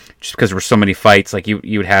just because there were so many fights, like you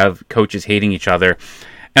would have coaches hating each other.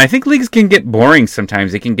 And I think leagues can get boring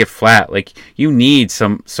sometimes. They can get flat. Like, you need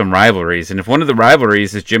some rivalries. And if one of the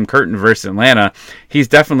rivalries is Jim Curtin versus Atlanta, he's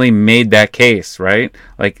definitely made that case, right?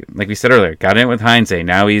 Like we said earlier, got in with Heinze.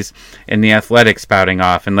 Now he's in the Athletic spouting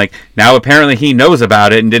off. And, like, now apparently he knows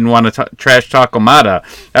about it and didn't want to trash talk Omada.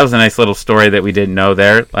 That was a nice little story that we didn't know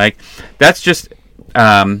there. Like, that's just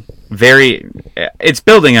it's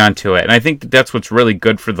building onto it, and I think that's what's really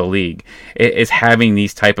good for the league is having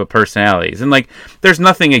these type of personalities. And like, there's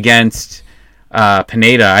nothing against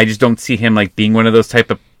Pineda. I just don't see him like being one of those type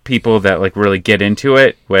of people that like really get into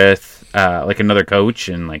it with like another coach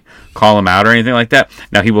and like call him out or anything like that.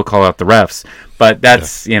 Now he will call out the refs, but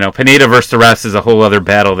that's Pineda versus the refs is a whole other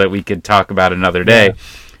battle that we could talk about another day. Yeah.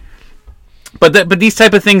 But these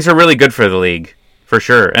type of things are really good for the league. For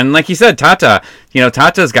sure. And like you said,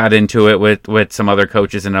 Tata's got into it with some other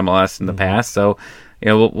coaches in MLS in the past. So,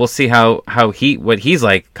 we'll see what he's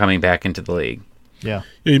like coming back into the league. Yeah.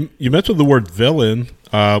 You mentioned the word villain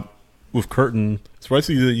with Curtin.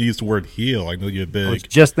 Surprisingly, you used the word heel. I know you're a big I was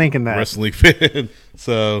just thinking that wrestling fan.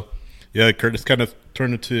 So, yeah, Curtis kind of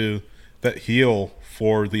turned into that heel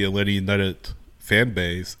for the Atlanta United fan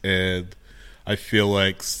base. And I feel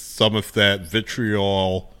like some of that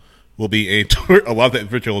vitriol will be aimed toward, a lot of that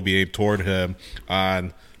vitriol will be aimed toward him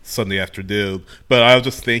on Sunday afternoon. But I was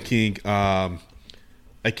just thinking, I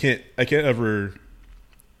can't ever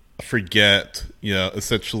forget,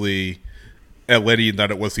 essentially Atlanta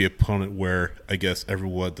United was the opponent where I guess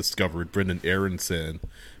everyone discovered Brendan Aronson,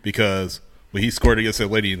 because when he scored against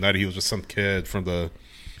Atlanta United, he was just some kid from the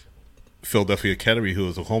Philadelphia Academy who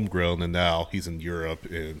was a homegrown, and now he's in Europe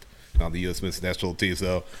and on the U.S. men's national team.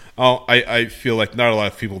 So I feel like not a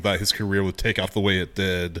lot of people thought his career would take off the way it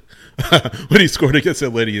did when he scored against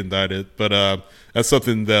Atlanta United. But that's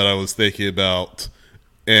something that I was thinking about,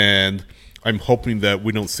 and I'm hoping that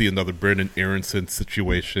we don't see another Brendan Aronson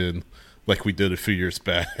situation like we did a few years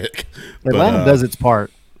back. Atlanta does its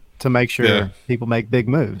part to make sure people make big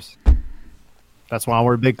moves. That's why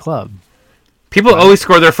we're a big club. People always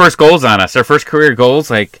score their first goals on us, our first career goals,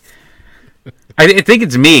 like. I think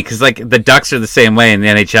it's me, because like the Ducks are the same way in the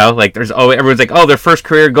NHL. Like everyone's like, their first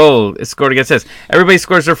career goal is scored against us. Everybody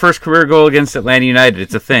scores their first career goal against Atlanta United.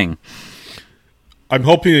 It's a thing. I'm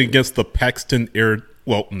hoping against the Paxton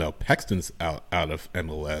Paxton's out of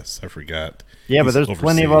MLS. I forgot. Yeah, but there's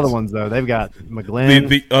plenty of other ones though. They've got McGlynn.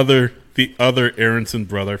 The other Aronson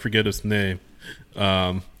brother. I forget his name.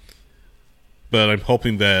 But I'm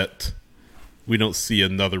hoping that we don't see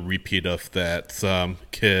another repeat of that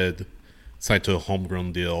kid signed to a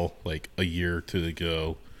homegrown deal like a year or two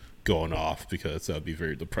ago going off, because that would be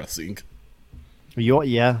very depressing.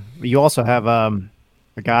 You also have a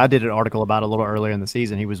guy I did an article about a little earlier in the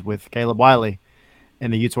season. He was with Caleb Wiley in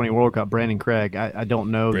the U20 World Cup, Brandon Craig. I don't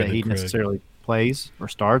know that he necessarily plays or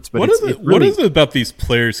starts, but what is it about these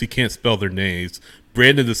players he can't spell their names?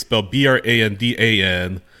 Brandon is spelled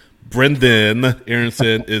Brandan. Brendan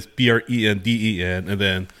Aronson is Brenden, and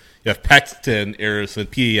then you have Paxton Aronson,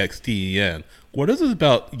 Paxten. What is it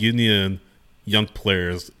about Union young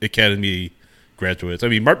players, academy graduates? I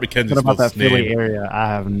mean, Mark McKenzie. What about that Philly area? I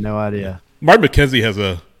have no idea. Mark McKenzie has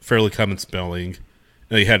a fairly common spelling.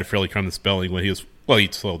 And he had a fairly common spelling when he was. Well, he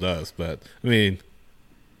still does, but I mean,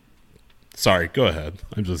 sorry. Go ahead.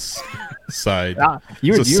 I'm just side.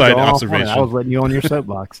 You're side observation. I was letting you on your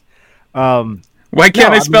soapbox. Why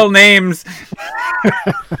can't I spell names?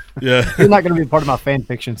 Yeah, you're not going to be part of my fan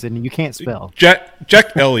fiction, Sydney. You can't spell. Jack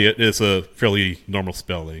Elliott is a fairly normal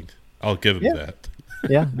spelling. I'll give him that.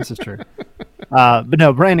 Yeah, this is true. But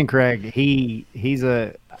no, Brandon Craig. He's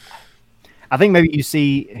a. I think maybe you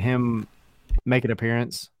see him make an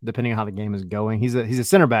appearance depending on how the game is going. He's a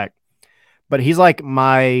center back, but he's like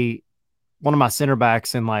one of my center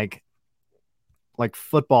backs in like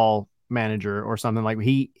Football Manager or something. Like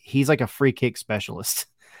he's like a free kick specialist.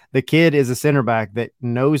 The kid is a center back that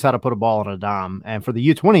knows how to put a ball on a dime. And for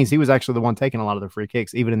the U20s, he was actually the one taking a lot of the free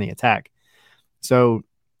kicks, even in the attack. So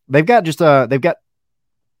they've got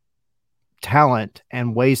talent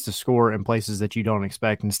and ways to score in places that you don't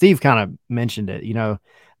expect. And Steve kind of mentioned it.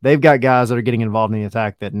 They've got guys that are getting involved in the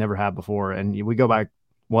attack that never have before. And we go back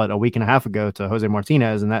a week and a half ago to Jose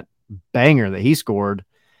Martinez and that banger that he scored.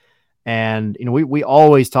 And, we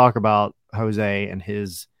always talk about Jose and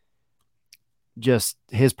his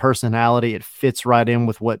personality. It fits right in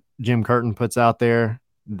with what Jim Curtin puts out there.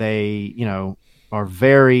 They, are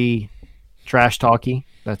very trash talky.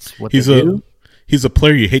 That's what they do. He's a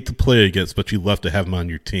player you hate to play against, but you love to have him on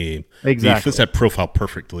your team. Exactly. He fits that profile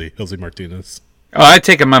perfectly, Jose Martinez. Oh, I'd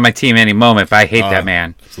take him on my team any moment, but I hate that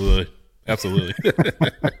man. Absolutely.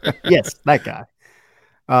 Yes, that guy.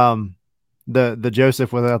 The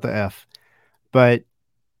Joseph without the F. But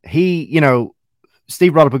he,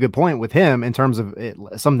 Steve brought up a good point with him in terms of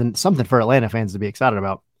something for Atlanta fans to be excited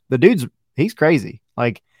about. The dude's, he's crazy.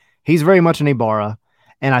 Like, he's very much an Ibarra.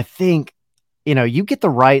 And I think, you get the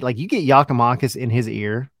right, like, you get Giacomakis in his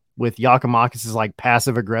ear with Giacomakis' like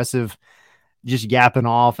passive aggressive, just yapping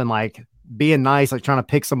off and like being nice, like trying to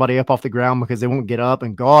pick somebody up off the ground because they won't get up.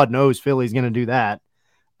 And God knows Philly's going to do that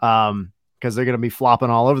because they're going to be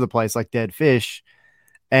flopping all over the place like dead fish.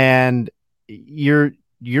 And you're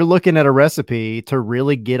looking at a recipe to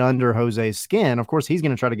really get under Jose's skin. Of course, he's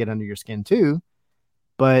going to try to get under your skin too.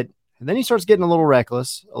 But then he starts getting a little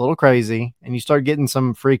reckless, a little crazy, and you start getting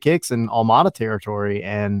some free kicks in Almada territory,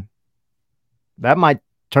 and that might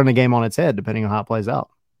turn the game on its head depending on how it plays out.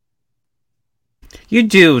 You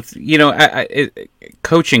do,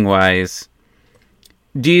 coaching wise,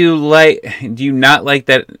 do you not like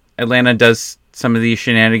that Atlanta does some of these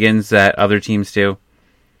shenanigans that other teams do?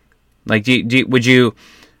 Like, would you,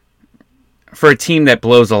 for a team that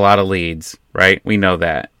blows a lot of leads, right? We know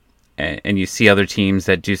that. And you see other teams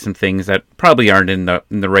that do some things that probably aren't in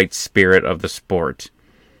the right spirit of the sport.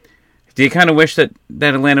 Do you kind of wish that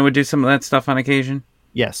Atlanta would do some of that stuff on occasion?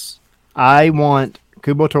 Yes. I want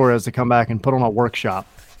Cubo Torres to come back and put on a workshop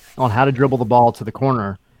on how to dribble the ball to the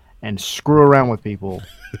corner and screw around with people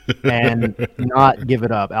and not give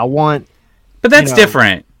it up. I want... But that's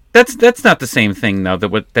different. That's not the same thing, though,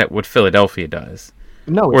 that what Philadelphia does.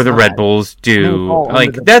 No, or the not. Red Bulls do.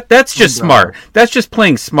 Like, that's just smart. That's just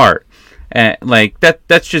playing smart.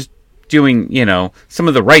 That's just doing, some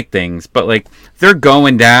of the right things. But, like, they're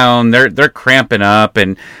going down, they're cramping up,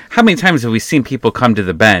 and how many times have we seen people come to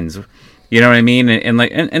the bends? You know what I mean? And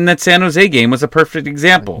that San Jose game was a perfect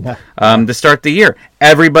example. To start the year,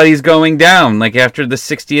 everybody's going down, like, after the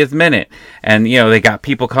 60th minute. And, they got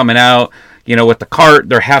people coming out, with the cart,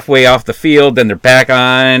 they're halfway off the field, then they're back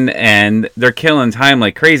on, and they're killing time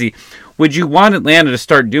like crazy. Would you want Atlanta to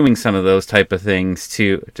start doing some of those type of things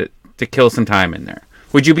to kill some time in there?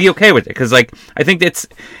 Would you be okay with it? Because, like, I think it's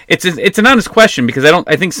an honest question, because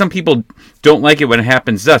I think some people don't like it when it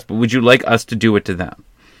happens to us, but would you like us to do it to them?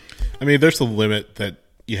 I mean, there's a limit that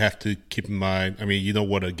you have to keep in mind. I mean,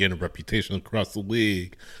 again, a reputation across the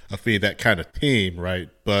league of being that kind of team, right?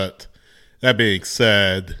 But that being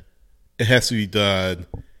said, it has to be done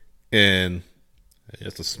in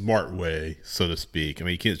a smart way, so to speak. I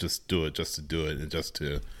mean, you can't just do it just to do it and just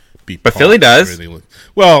to be. But Philly does.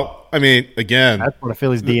 Well, I mean, again, that's part of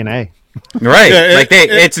Philly's DNA. Right,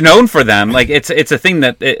 it's known for them. Like, it's a thing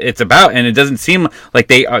that it's about, and it doesn't seem like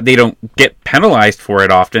they don't get penalized for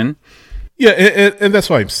it often. Yeah, and that's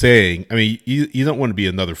what I'm saying. I mean, you don't want to be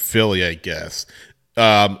another Philly, I guess.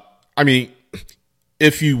 I mean,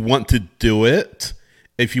 if you want to do it,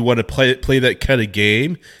 if you want to play that kind of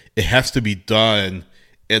game, it has to be done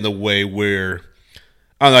in a way where,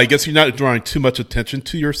 I don't know, I guess you're not drawing too much attention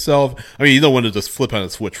to yourself. I mean, you don't want to just flip on a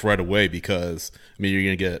switch right away because, I mean, you're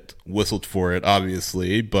going to get whistled for it,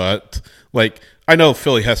 obviously. But, like, I know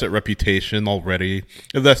Philly has that reputation already,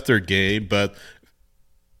 and that's their game, but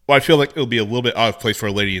I feel like it would be a little bit out of place for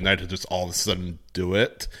Atlanta United to just all of a sudden do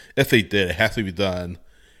it. If they did, it has to be done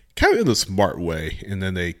kind of in a smart way and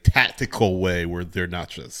then a tactical way where they're not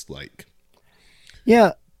just like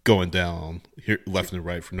going down here left and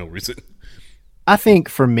right for no reason. I think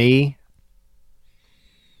for me,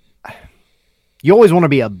 you always want to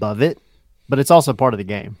be above it, but it's also part of the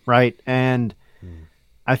game, right? And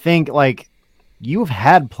I think, like, you've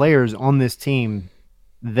had players on this team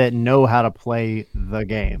that know how to play the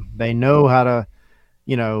game. They know how to,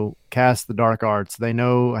 cast the dark arts. They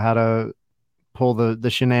know how to pull the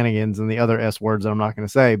shenanigans and the other S words that I'm not going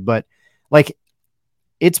to say, but, like,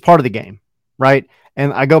 it's part of the game, right?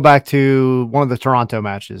 And I go back to one of the Toronto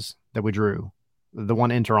matches that we drew, the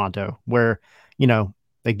one in Toronto, where,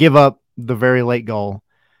 they give up the very late goal.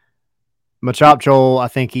 Machop Chol, I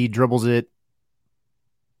think he dribbles it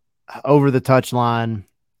over the touchline.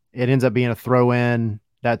 It ends up being a throw in.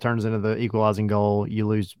 That turns into the equalizing goal. You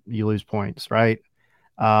lose points, right?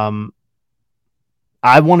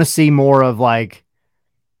 I want to see more of, like,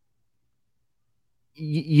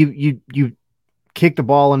 you kick the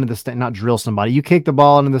ball into the stand, not drill somebody. You kick the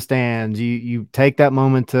ball into the stands. You take that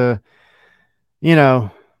moment to,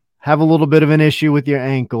 have a little bit of an issue with your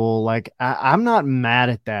ankle. Like I'm not mad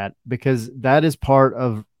at that because that is part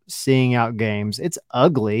of seeing out games. It's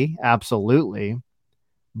ugly, absolutely,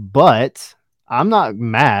 but I'm not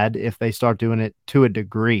mad if they start doing it to a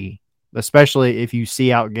degree, especially if you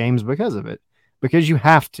see out games because of it, because you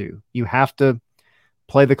have to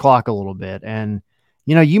play the clock a little bit. And,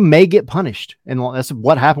 you may get punished. And that's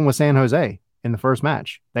what happened with San Jose in the first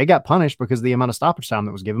match. They got punished because of the amount of stoppage time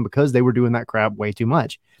that was given because they were doing that crap way too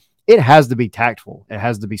much. It has to be tactful. It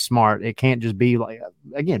has to be smart. It can't just be like,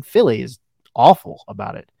 again, Philly is awful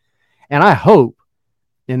about it. And I hope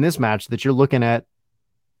in this match that you're looking at,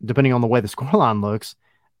 depending on the way the scoreline looks,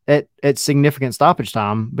 at significant stoppage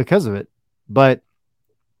time because of it. But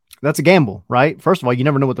that's a gamble, right? First of all, you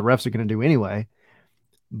never know what the refs are going to do anyway.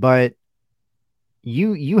 But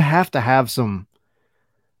you have to have some,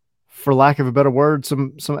 for lack of a better word,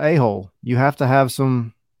 some a-hole. You have to have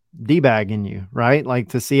some D-bag in you, right? Like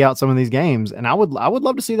to see out some of these games. And I would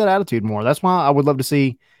love to see that attitude more. That's why I would love to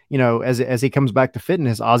see, as he comes back to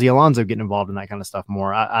fitness, Ozzy Alonso getting involved in that kind of stuff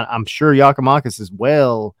more. I'm sure Giakoumakis is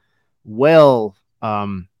well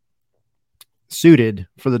suited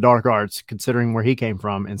for the dark arts, considering where he came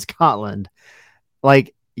from in Scotland.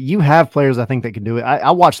 Like, you have players, I think, that can do it.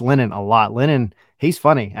 I watch Lennon a lot. Lennon, he's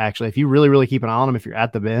funny, actually. If you really, really keep an eye on him, if you're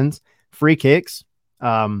at the bins, free kicks,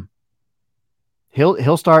 he'll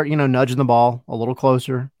start, nudging the ball a little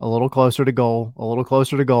closer to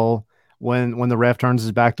goal, when the ref turns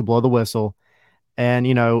his back to blow the whistle. And,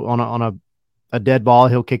 on a dead ball,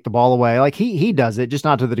 he'll kick the ball away. Like he does it, just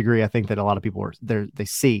not to the degree I think that a lot of people they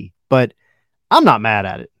see. But I'm not mad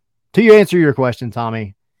at it. To answer your question,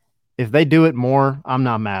 Tommy, if they do it more, I'm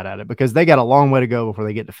not mad at it because they got a long way to go before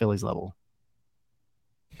they get to Philly's level.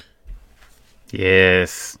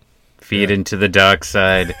 Yes. Feed into the dark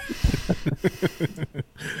side.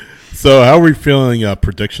 So how are we feeling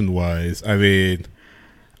prediction-wise? I mean,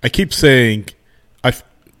 I keep saying, I've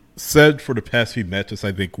said for the past few matches,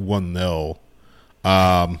 I think 1-0.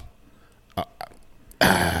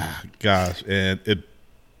 Gosh, and it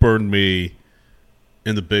burned me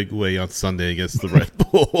in the big way on Sunday against the Red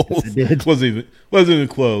Bulls. It wasn't even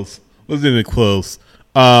close.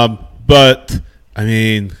 But I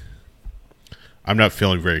mean, I'm not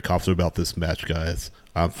feeling very confident about this match, guys.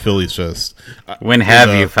 Philly's just. When have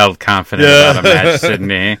you felt confident about a match,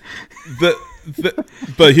 Sydney?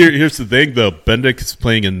 But here's the thing, though. Bendik is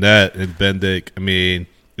playing in net, and Bendik, I mean,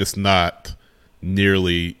 it's not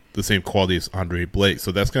nearly the same quality as Andre Blake.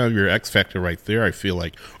 So that's kind of your X factor right there, I feel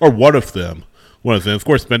like. Or one of them. Of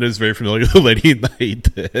course, Bendik is very familiar with the Lady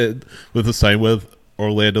Knight did with the sign with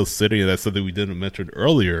Orlando City, and that's something we didn't mention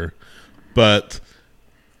earlier. But,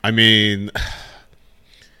 I mean,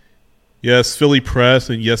 yes, Philly press,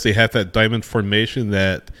 and yes, they have that diamond formation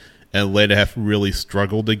that Atlanta have really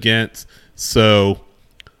struggled against. So,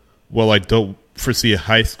 while I don't foresee a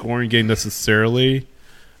high-scoring game necessarily,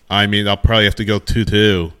 I mean, I'll probably have to go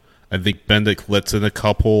 2-2. I think Bendik lets in a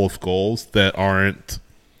couple of goals that aren't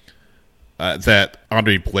that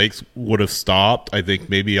Andre Blake would have stopped. I think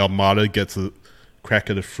maybe Almada gets a crack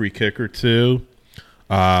at a free kick or two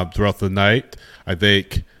throughout the night. I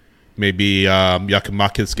think maybe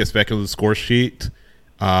Giakoumakis gets back on the score sheet.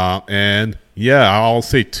 And, yeah, I'll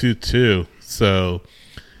say 2-2. So,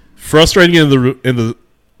 frustrating in the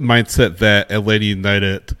mindset that Atlanta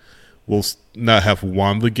United will not have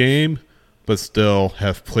won the game, but still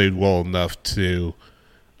have played well enough to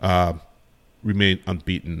remain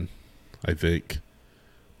unbeaten, I think,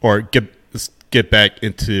 or get back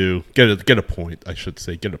into get a point. I should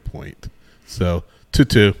say get a point. So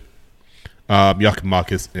 2-2,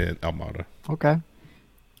 Giakoumakis and Almada. Okay,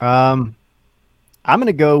 I'm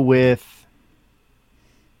gonna go with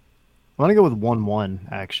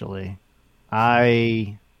 1-1. Actually,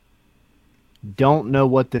 I don't know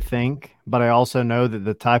what to think, but I also know that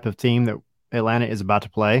the type of team that Atlanta is about to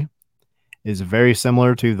play is very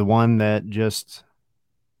similar to the one that just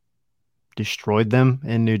destroyed them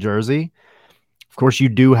in New Jersey. Of course, you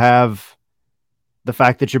do have the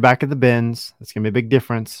fact that you're back at the bins. That's going to be a big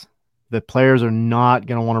difference. The players are not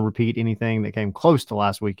going to want to repeat anything that came close to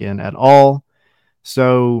last weekend at all.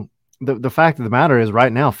 So the fact of the matter is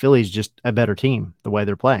right now, Philly's just a better team the way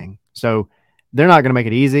they're playing. So they're not going to make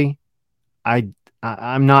it easy.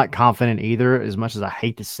 I'm not confident either, as much as I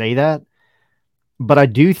hate to say that. But I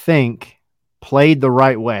do think played the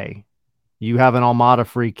right way, you have an Almada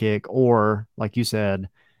free kick, or like you said,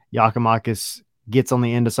 Giakoumakis gets on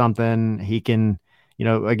the end of something. He can,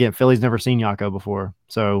 again, Philly's never seen Yako before.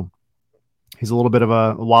 So he's a little bit of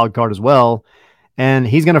a wild card as well. And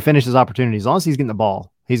he's going to finish his opportunities. As long as he's getting the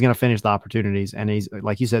ball, he's going to finish the opportunities. And he's,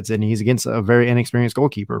 like you said, Sydney, he's against a very inexperienced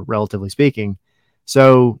goalkeeper, relatively speaking.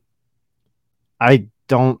 So I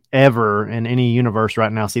don't ever in any universe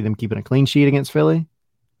right now see them keeping a clean sheet against Philly,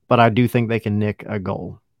 but I do think they can nick a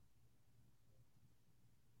goal.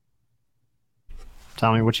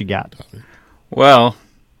 Tommy, what you got? Well,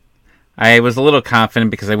 I was a little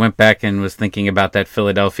confident because I went back and was thinking about that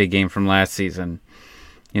Philadelphia game from last season.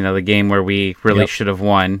 You know, the game where we really should have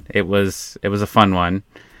won. It was a fun one.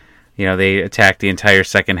 You know, they attacked the entire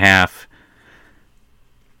second half.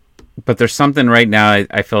 But there's something right now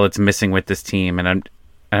I feel it's missing with this team, and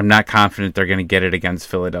I'm not confident they're going to get it against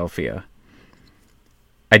Philadelphia.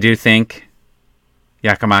 I do think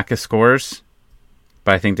Giakoumakis scores,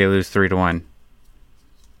 but I think they lose 3-1.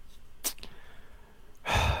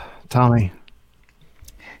 Tommy.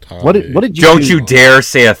 What did you Don't do? you dare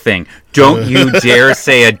say a thing. Don't you dare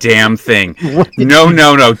say a damn thing.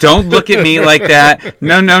 No. Don't look at me like that.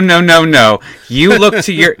 No. You look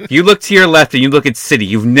to your left and you look at City.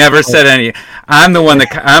 You've never said any. I'm the one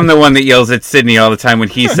that yells at Sydney all the time when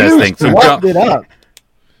he says things. So don't it up.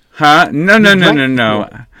 Huh? No.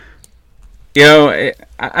 You know,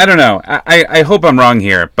 I don't know. I hope I'm wrong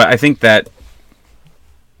here, but I think that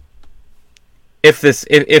if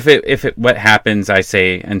what happens, I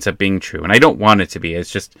say, ends up being true, and I don't want it to be. It's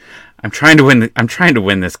just I'm trying to win. I'm trying to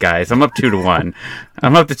win this, guys. I'm up 2-1.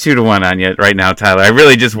 I'm up to 2-1 on you right now, Tyler. I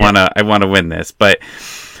really just want to win this, but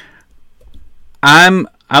I'm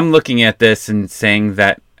looking at this and saying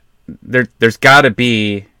that there's got to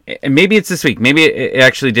be, and maybe it's this week. Maybe it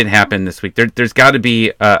actually did happen this week. There's got to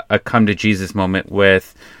be a come to Jesus moment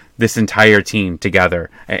with this entire team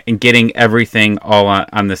together and getting everything all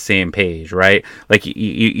on the same page, right? Like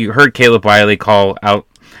you heard Caleb Wiley call out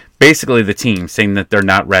basically the team saying that they're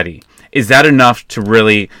not ready. Is that enough to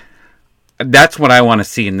really? That's what I want to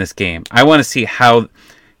see in this game. I want to see how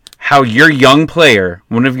your young player,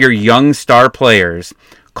 one of your young star players,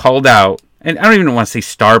 called out. And I don't even want to say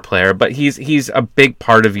star player, but he's a big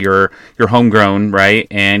part of your homegrown, right?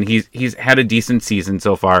 And he's had a decent season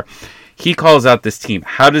so far. He calls out this team.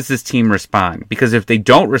 How does this team respond? Because if they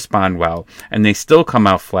don't respond well and they still come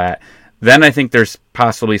out flat, then I think there's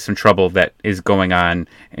possibly some trouble that is going on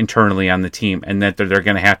internally on the team, and that they're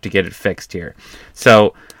going to have to get it fixed here.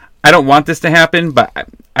 So I don't want this to happen, but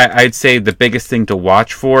I'd say the biggest thing to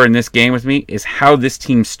watch for in this game with me is how this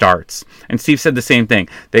team starts. And Steve said the same thing.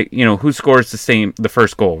 Who scores the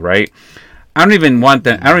first goal, right? I don't even want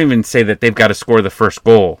that. I don't even say that they've got to score the first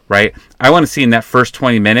goal, right? I want to see in that first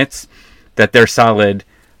 20 minutes that they're solid,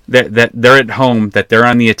 that they're at home, that they're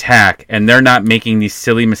on the attack, and they're not making these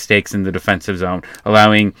silly mistakes in the defensive zone,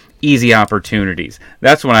 allowing easy opportunities.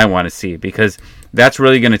 That's what I want to see, because that's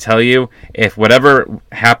really going to tell you if whatever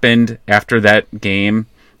happened after that game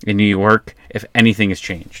in New York, if anything has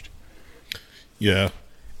changed. Yeah.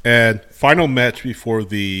 And final match before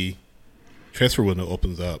the transfer window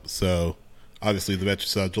opens up. So obviously the match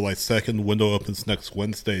is July 2nd. Window opens next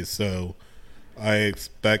Wednesday. So I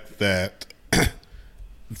expect that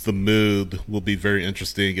the mood will be very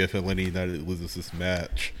interesting if Atlanta United loses this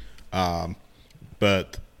match.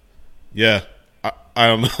 But yeah, I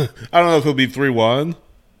don't know. I don't know if it'll be 3-1.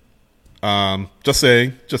 Just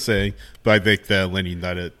saying. But I think that Atlanta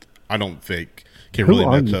United, I don't think can really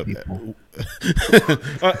match up.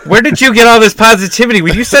 Where did you get all this positivity?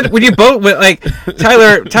 When you both like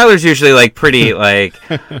Tyler's usually like pretty like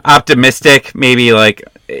optimistic, maybe like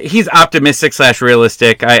he's optimistic /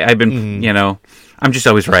 realistic. I've been I'm just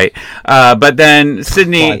always right. But then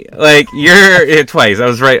Sydney, like you're twice. I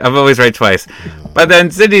was right. I'm always right twice. But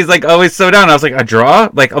then Sydney's like always so down. I was like, a draw?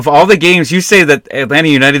 Like of all the games, you say that Atlanta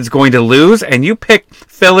United's going to lose, and you pick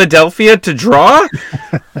Philadelphia to draw.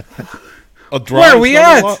 A draw. Where are we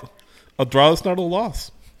at? A draw is not a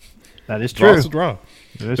loss. That is true. Draw is a draw.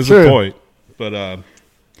 That is true. a point. But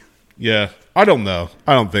yeah, I don't know.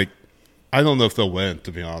 I don't know if they'll win,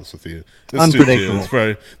 to be honest with you. It's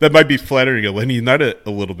unpredictable. That might be flattering Atlanta United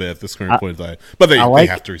a little bit at this current point in time. But they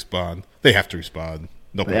have to respond. They have to respond.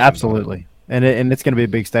 No question. Absolutely. And it's going to be a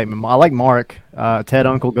big statement. I like Mark. Ted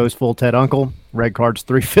Uncle goes full Ted Uncle. Red cards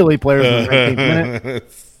 3 Philly players in the 18th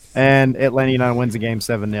minute. And Atlanta United wins the game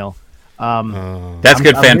 7-0. That's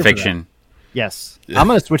good fan fiction. Yes. I'm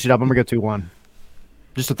going to switch it up. I'm going to go 2-1.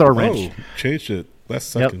 Just to throw a wrench. Changed it last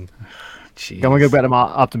second. I'm going to go back to my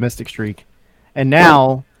optimistic streak. And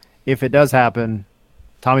now, if it does happen,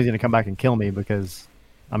 Tommy's going to come back and kill me because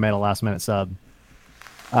I made a last-minute sub.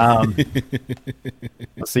 Let's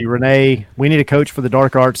see, Renee. We need a coach for the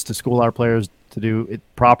dark arts to school our players to do it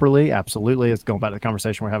properly. Absolutely. It's going back to the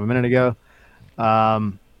conversation we were having a minute ago.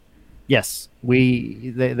 Yes,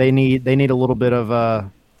 they need a little bit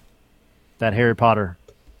of that Harry Potter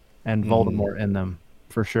and Voldemort in them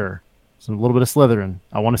for sure. So a little bit of Slytherin.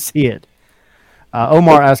 I want to see it.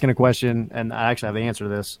 Omar asking a question, and I actually have the answer to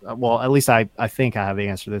this. Well, at least I think I have the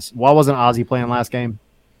answer to this. Why wasn't Ozzy playing last game?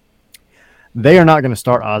 They are not going to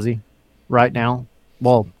start Ozzy right now.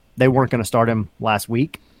 Well, they weren't going to start him last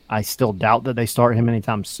week. I still doubt that they start him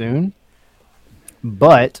anytime soon.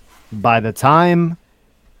 But by the time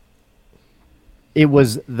it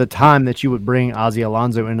was the time that you would bring Ozzy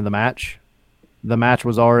Alonso into the match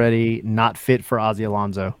was already not fit for Ozzy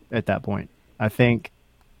Alonso at that point. I think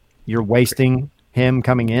you're wasting him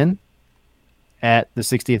coming in at the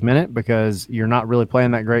 60th minute because you're not really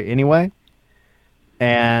playing that great anyway.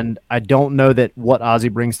 And I don't know that what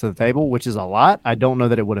Ozzy brings to the table, which is a lot, I don't know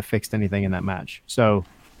that it would have fixed anything in that match. So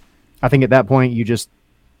I think at that point you just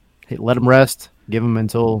let him rest, give him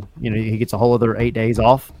until he gets a whole other 8 days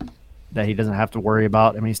off that he doesn't have to worry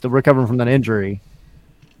about. I mean, he's still recovering from that injury.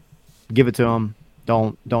 Give it to him.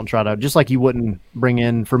 Don't try to, just like you wouldn't bring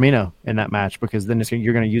in Firmino in that match because then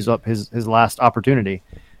you're going to use up his last opportunity.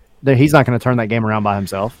 He's not going to turn that game around by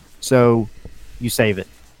himself. So you save it.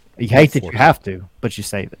 You hate that you have to, but you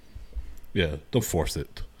save it. Yeah, don't force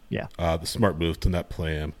it. Yeah. The smart move to not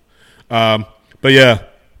play him. But yeah,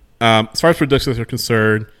 as far as predictions are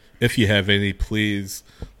concerned, if you have any, please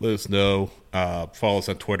let us know. Follow us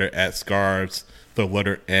on Twitter at Scarves, the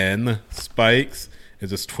letter N, Spikes, and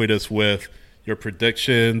just tweet us with your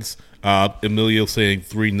predictions. Emilio saying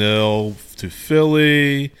 3-0 to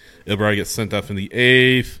Philly. It'll probably get sent off in the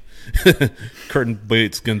 8th. Curtin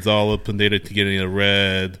Bates, Gonzalo, Pineda to get in the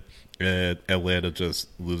red. And Atlanta just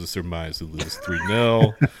loses their minds and loses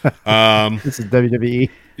 3-0. This is WWE.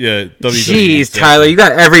 Yeah, WWE. Jeez, Tyler, you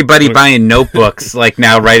got everybody buying notebooks like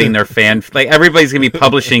now, writing their everybody's gonna be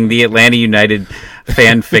publishing the Atlanta United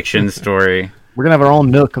fan fiction story. We're gonna have our own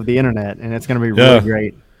nook of the internet, and it's gonna be really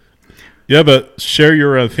great. Yeah, but share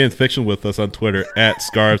your fan fiction with us on Twitter at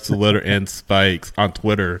Scarves, the letter N, Spikes on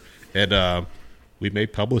Twitter, and we may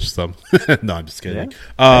publish some. No, I'm just kidding.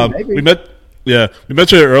 Yeah. We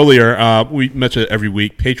mentioned it earlier. We mention it every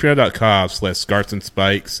week. Patreon.com/Scarves and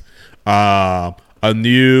Spikes. A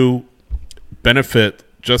new benefit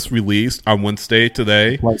just released on Wednesday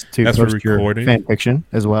today. As we're recording, fan fiction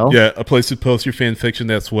as well. Yeah, a place to post your fan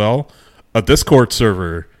fiction as well. A Discord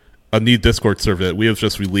server, a new Discord server that we have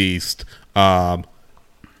just released.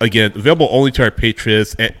 Again, available only to our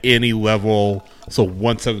patrons at any level. So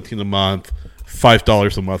 $1.17 a month,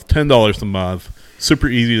 $5 a month, $10 a month. Super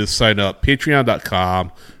easy to sign up.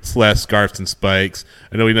 Patreon.com/Scarves and Spikes.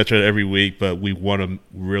 I know we mention it every week, but we want to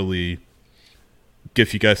really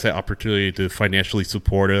give you guys that opportunity to financially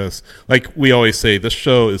support us. Like we always say, this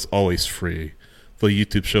show is always free. The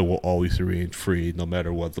YouTube show will always remain free no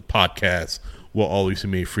matter what. The podcast will always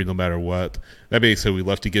remain free no matter what. That being said, we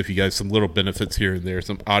love to give you guys some little benefits here and there,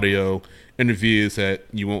 some audio interviews that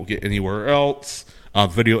you won't get anywhere else,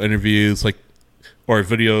 video interviews or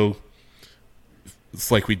video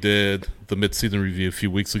like we did the mid-season review a few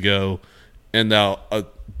weeks ago, and now a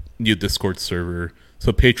new Discord server.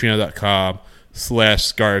 So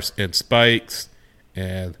patreon.com/Scarves and Spikes.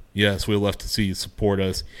 And yes, we'd love to see you support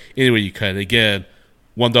us any way you can. Again,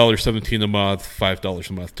 $1.17 a month, $5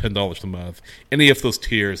 a month, $10 a month. Any of those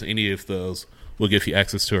tiers, any of those will give you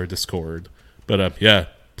access to our Discord. But yeah,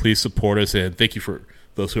 please support us, and thank you for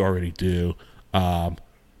those who already do.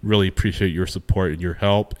 Really appreciate your support and your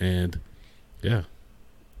help, and yeah.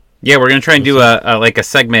 Yeah, we're gonna try and do a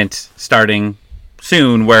segment starting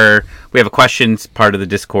soon where we have a questions part of the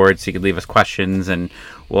Discord, so you can leave us questions, and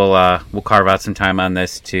we'll carve out some time on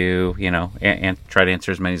this to and try to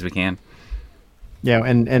answer as many as we can. Yeah,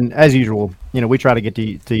 and as usual, we try to get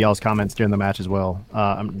to y'all's comments during the match as well.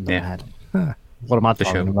 What am I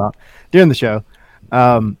talking about during the show?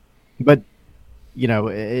 But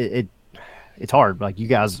it's hard. Like, you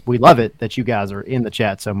guys, we love it that you guys are in the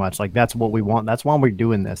chat so much. Like, that's what we want. That's why we're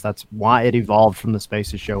doing this. That's why it evolved from the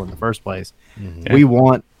Spaces show in the first place. Mm-hmm. We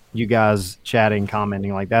want you guys chatting,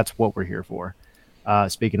 commenting. Like, that's what we're here for.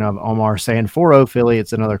 Speaking of, Omar saying 4-0 Philly,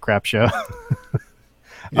 it's another crap show.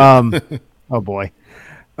 Oh boy.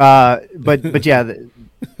 But yeah,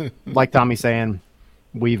 like Tommy's saying,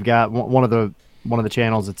 we've got one of the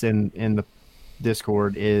channels that's in the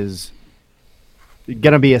Discord is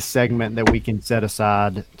going to be a segment that we can set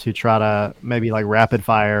aside to try to maybe like rapid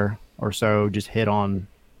fire or so, just hit on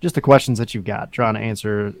just the questions that you've got, trying to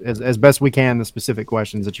answer as best we can the specific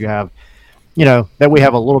questions that you have, that we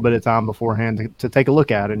have a little bit of time beforehand to take a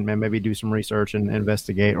look at and maybe do some research and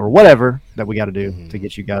investigate or whatever that we got to do to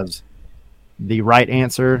get you guys the right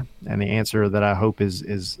answer and the answer that I hope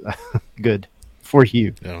is good for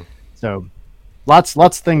you. Yeah. So lots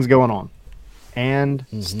of things going on, and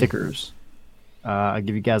stickers. I'll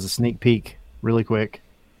give you guys a sneak peek really quick.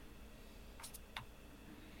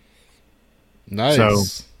 Nice. So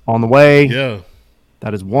on the way, Yeah.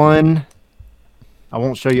 that is one. I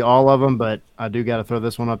won't show you all of them, but I do got to throw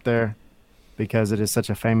this one up there because it is such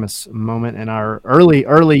a famous moment in our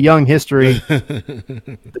early young history.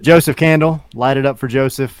 The Joseph candle, light it up for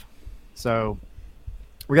Joseph. So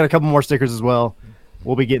we got a couple more stickers as well.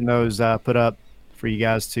 We'll be getting those put up for you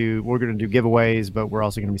guys too. We're going to do giveaways, but we're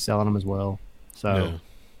also going to be selling them as well. So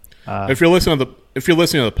if you're listening to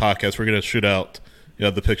the podcast, we're going to shoot out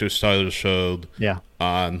the pictures Tyler showed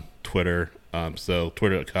on Twitter. So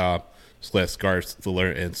twitter.com/Scarves, the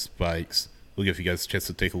letter and spikes. We'll give you guys a chance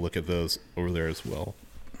to take a look at those over there as well.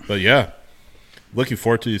 But yeah, looking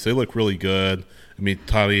forward to these. They look really good. I mean,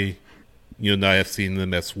 Tommy, you and I have seen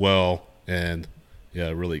them as well, and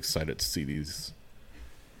really excited to see these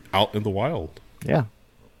out in the wild. Yeah,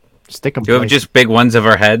 stick them. Do we have just big ones of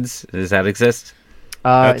our heads? Does that exist?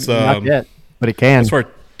 That's not yet, but it can. That's for our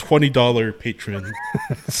 $20 patron.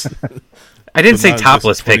 I didn't say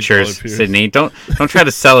topless pictures, Sydney. Don't try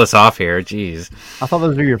to sell us off here. Jeez. I thought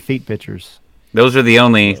those were your feet pictures. Those are the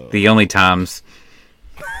only Tom's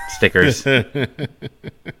stickers.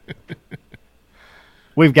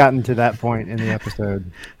 We've gotten to that point in the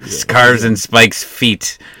episode. Scarves and Spikes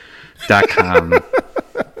Feet.com.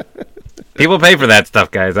 People pay for that stuff,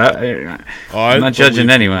 guys. I'm not judging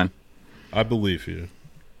anyone. I believe you.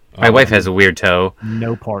 My wife has a weird toe.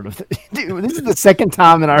 No part of it. Dude, this is the second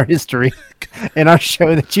time in our history, in our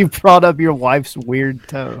show, that you brought up your wife's weird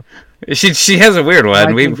toe. She has a weird one.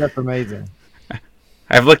 I think that's amazing.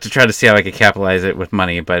 I've looked to try to see how I could capitalize it with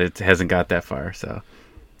money, but it hasn't got that far. So,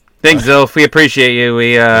 thanks, Zilf. We appreciate you.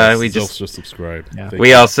 We just subscribed. Yeah.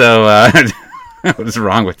 We also. What is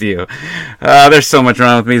wrong with you? There's so much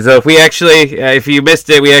wrong with me, Zilf. We actually, if you missed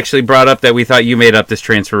it, we actually brought up that we thought you made up this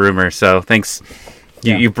transfer rumor. So thanks.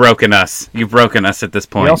 You've broken us. You've broken us at this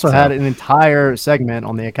point. We also had an entire segment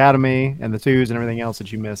on the Academy and the twos and everything else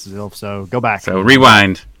that you missed, Zilf. So go back. So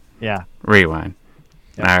rewind. Yeah. Rewind.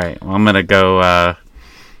 Yeah. All right. Well, I'm going to go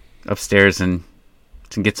upstairs and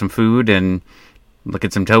get some food and look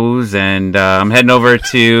at some toes. And I'm heading over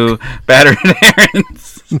to Batter and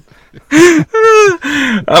Aaron's. I'm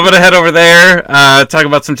going to head over there, talk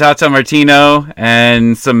about some Tata Martino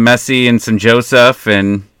and some Messi and some Joseph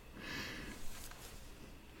and...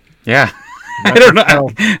 Yeah. I don't know.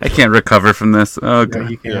 I can't recover from this. Oh, God. No,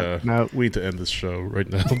 you can't. No. We need to end this show right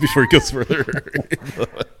now before it goes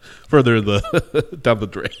further down the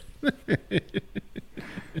drain.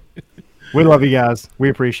 We love you guys. We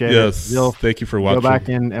appreciate it. Yes. Thank you for watching. Go back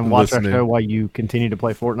and watch our show while you continue to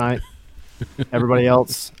play Fortnite. Everybody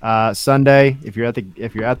else, Sunday, if you're at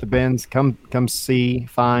the bins, come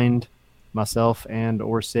find myself and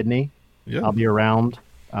or Sydney. Yeah. I'll be around.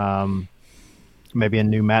 Maybe a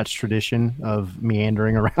new match tradition of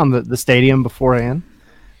meandering around the stadium beforehand.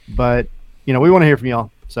 But, we want to hear from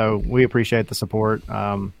y'all. So we appreciate the support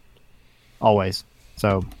always.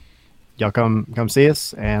 So y'all come see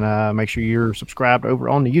us and make sure you're subscribed over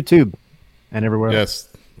on the YouTube and everywhere. Yes.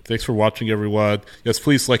 Thanks for watching, everyone. Yes,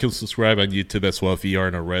 please like and subscribe on YouTube as well if you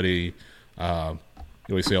aren't already. You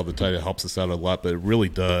always say all the time it helps us out a lot, but it really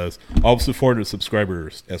does. Also, 400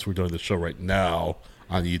 subscribers as we're doing the show right now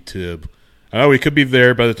on YouTube. I know we could be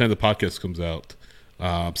there by the time the podcast comes out.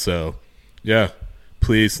 So, yeah,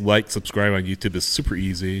 please like, subscribe on YouTube. It's super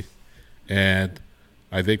easy. And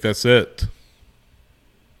I think that's it.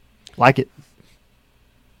 Like it.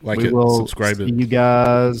 Subscribe it. See you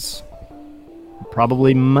guys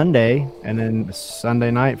probably Monday and then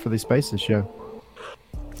Sunday night for the Spaces show.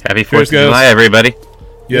 Happy 4th of July, everybody.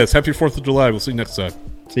 Yes, happy 4th of July. We'll see you next time.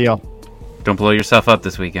 See y'all. Don't blow yourself up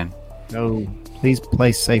this weekend. No. Please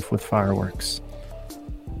play safe with fireworks.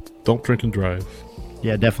 Don't drink and drive.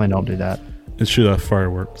 Yeah, definitely don't do that. And shoot off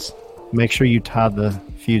fireworks. Make sure you tie the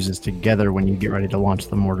fuses together when you get ready to launch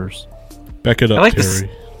the mortars. Back it up, Terry.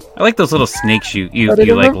 I like those little snakes you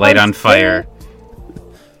like light on fire.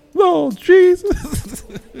 Oh, Jesus.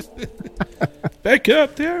 Back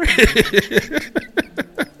up, Terry.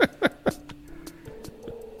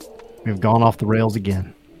 We've gone off the rails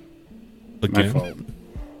again. Again?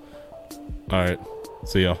 All right.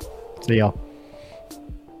 See y'all. See y'all.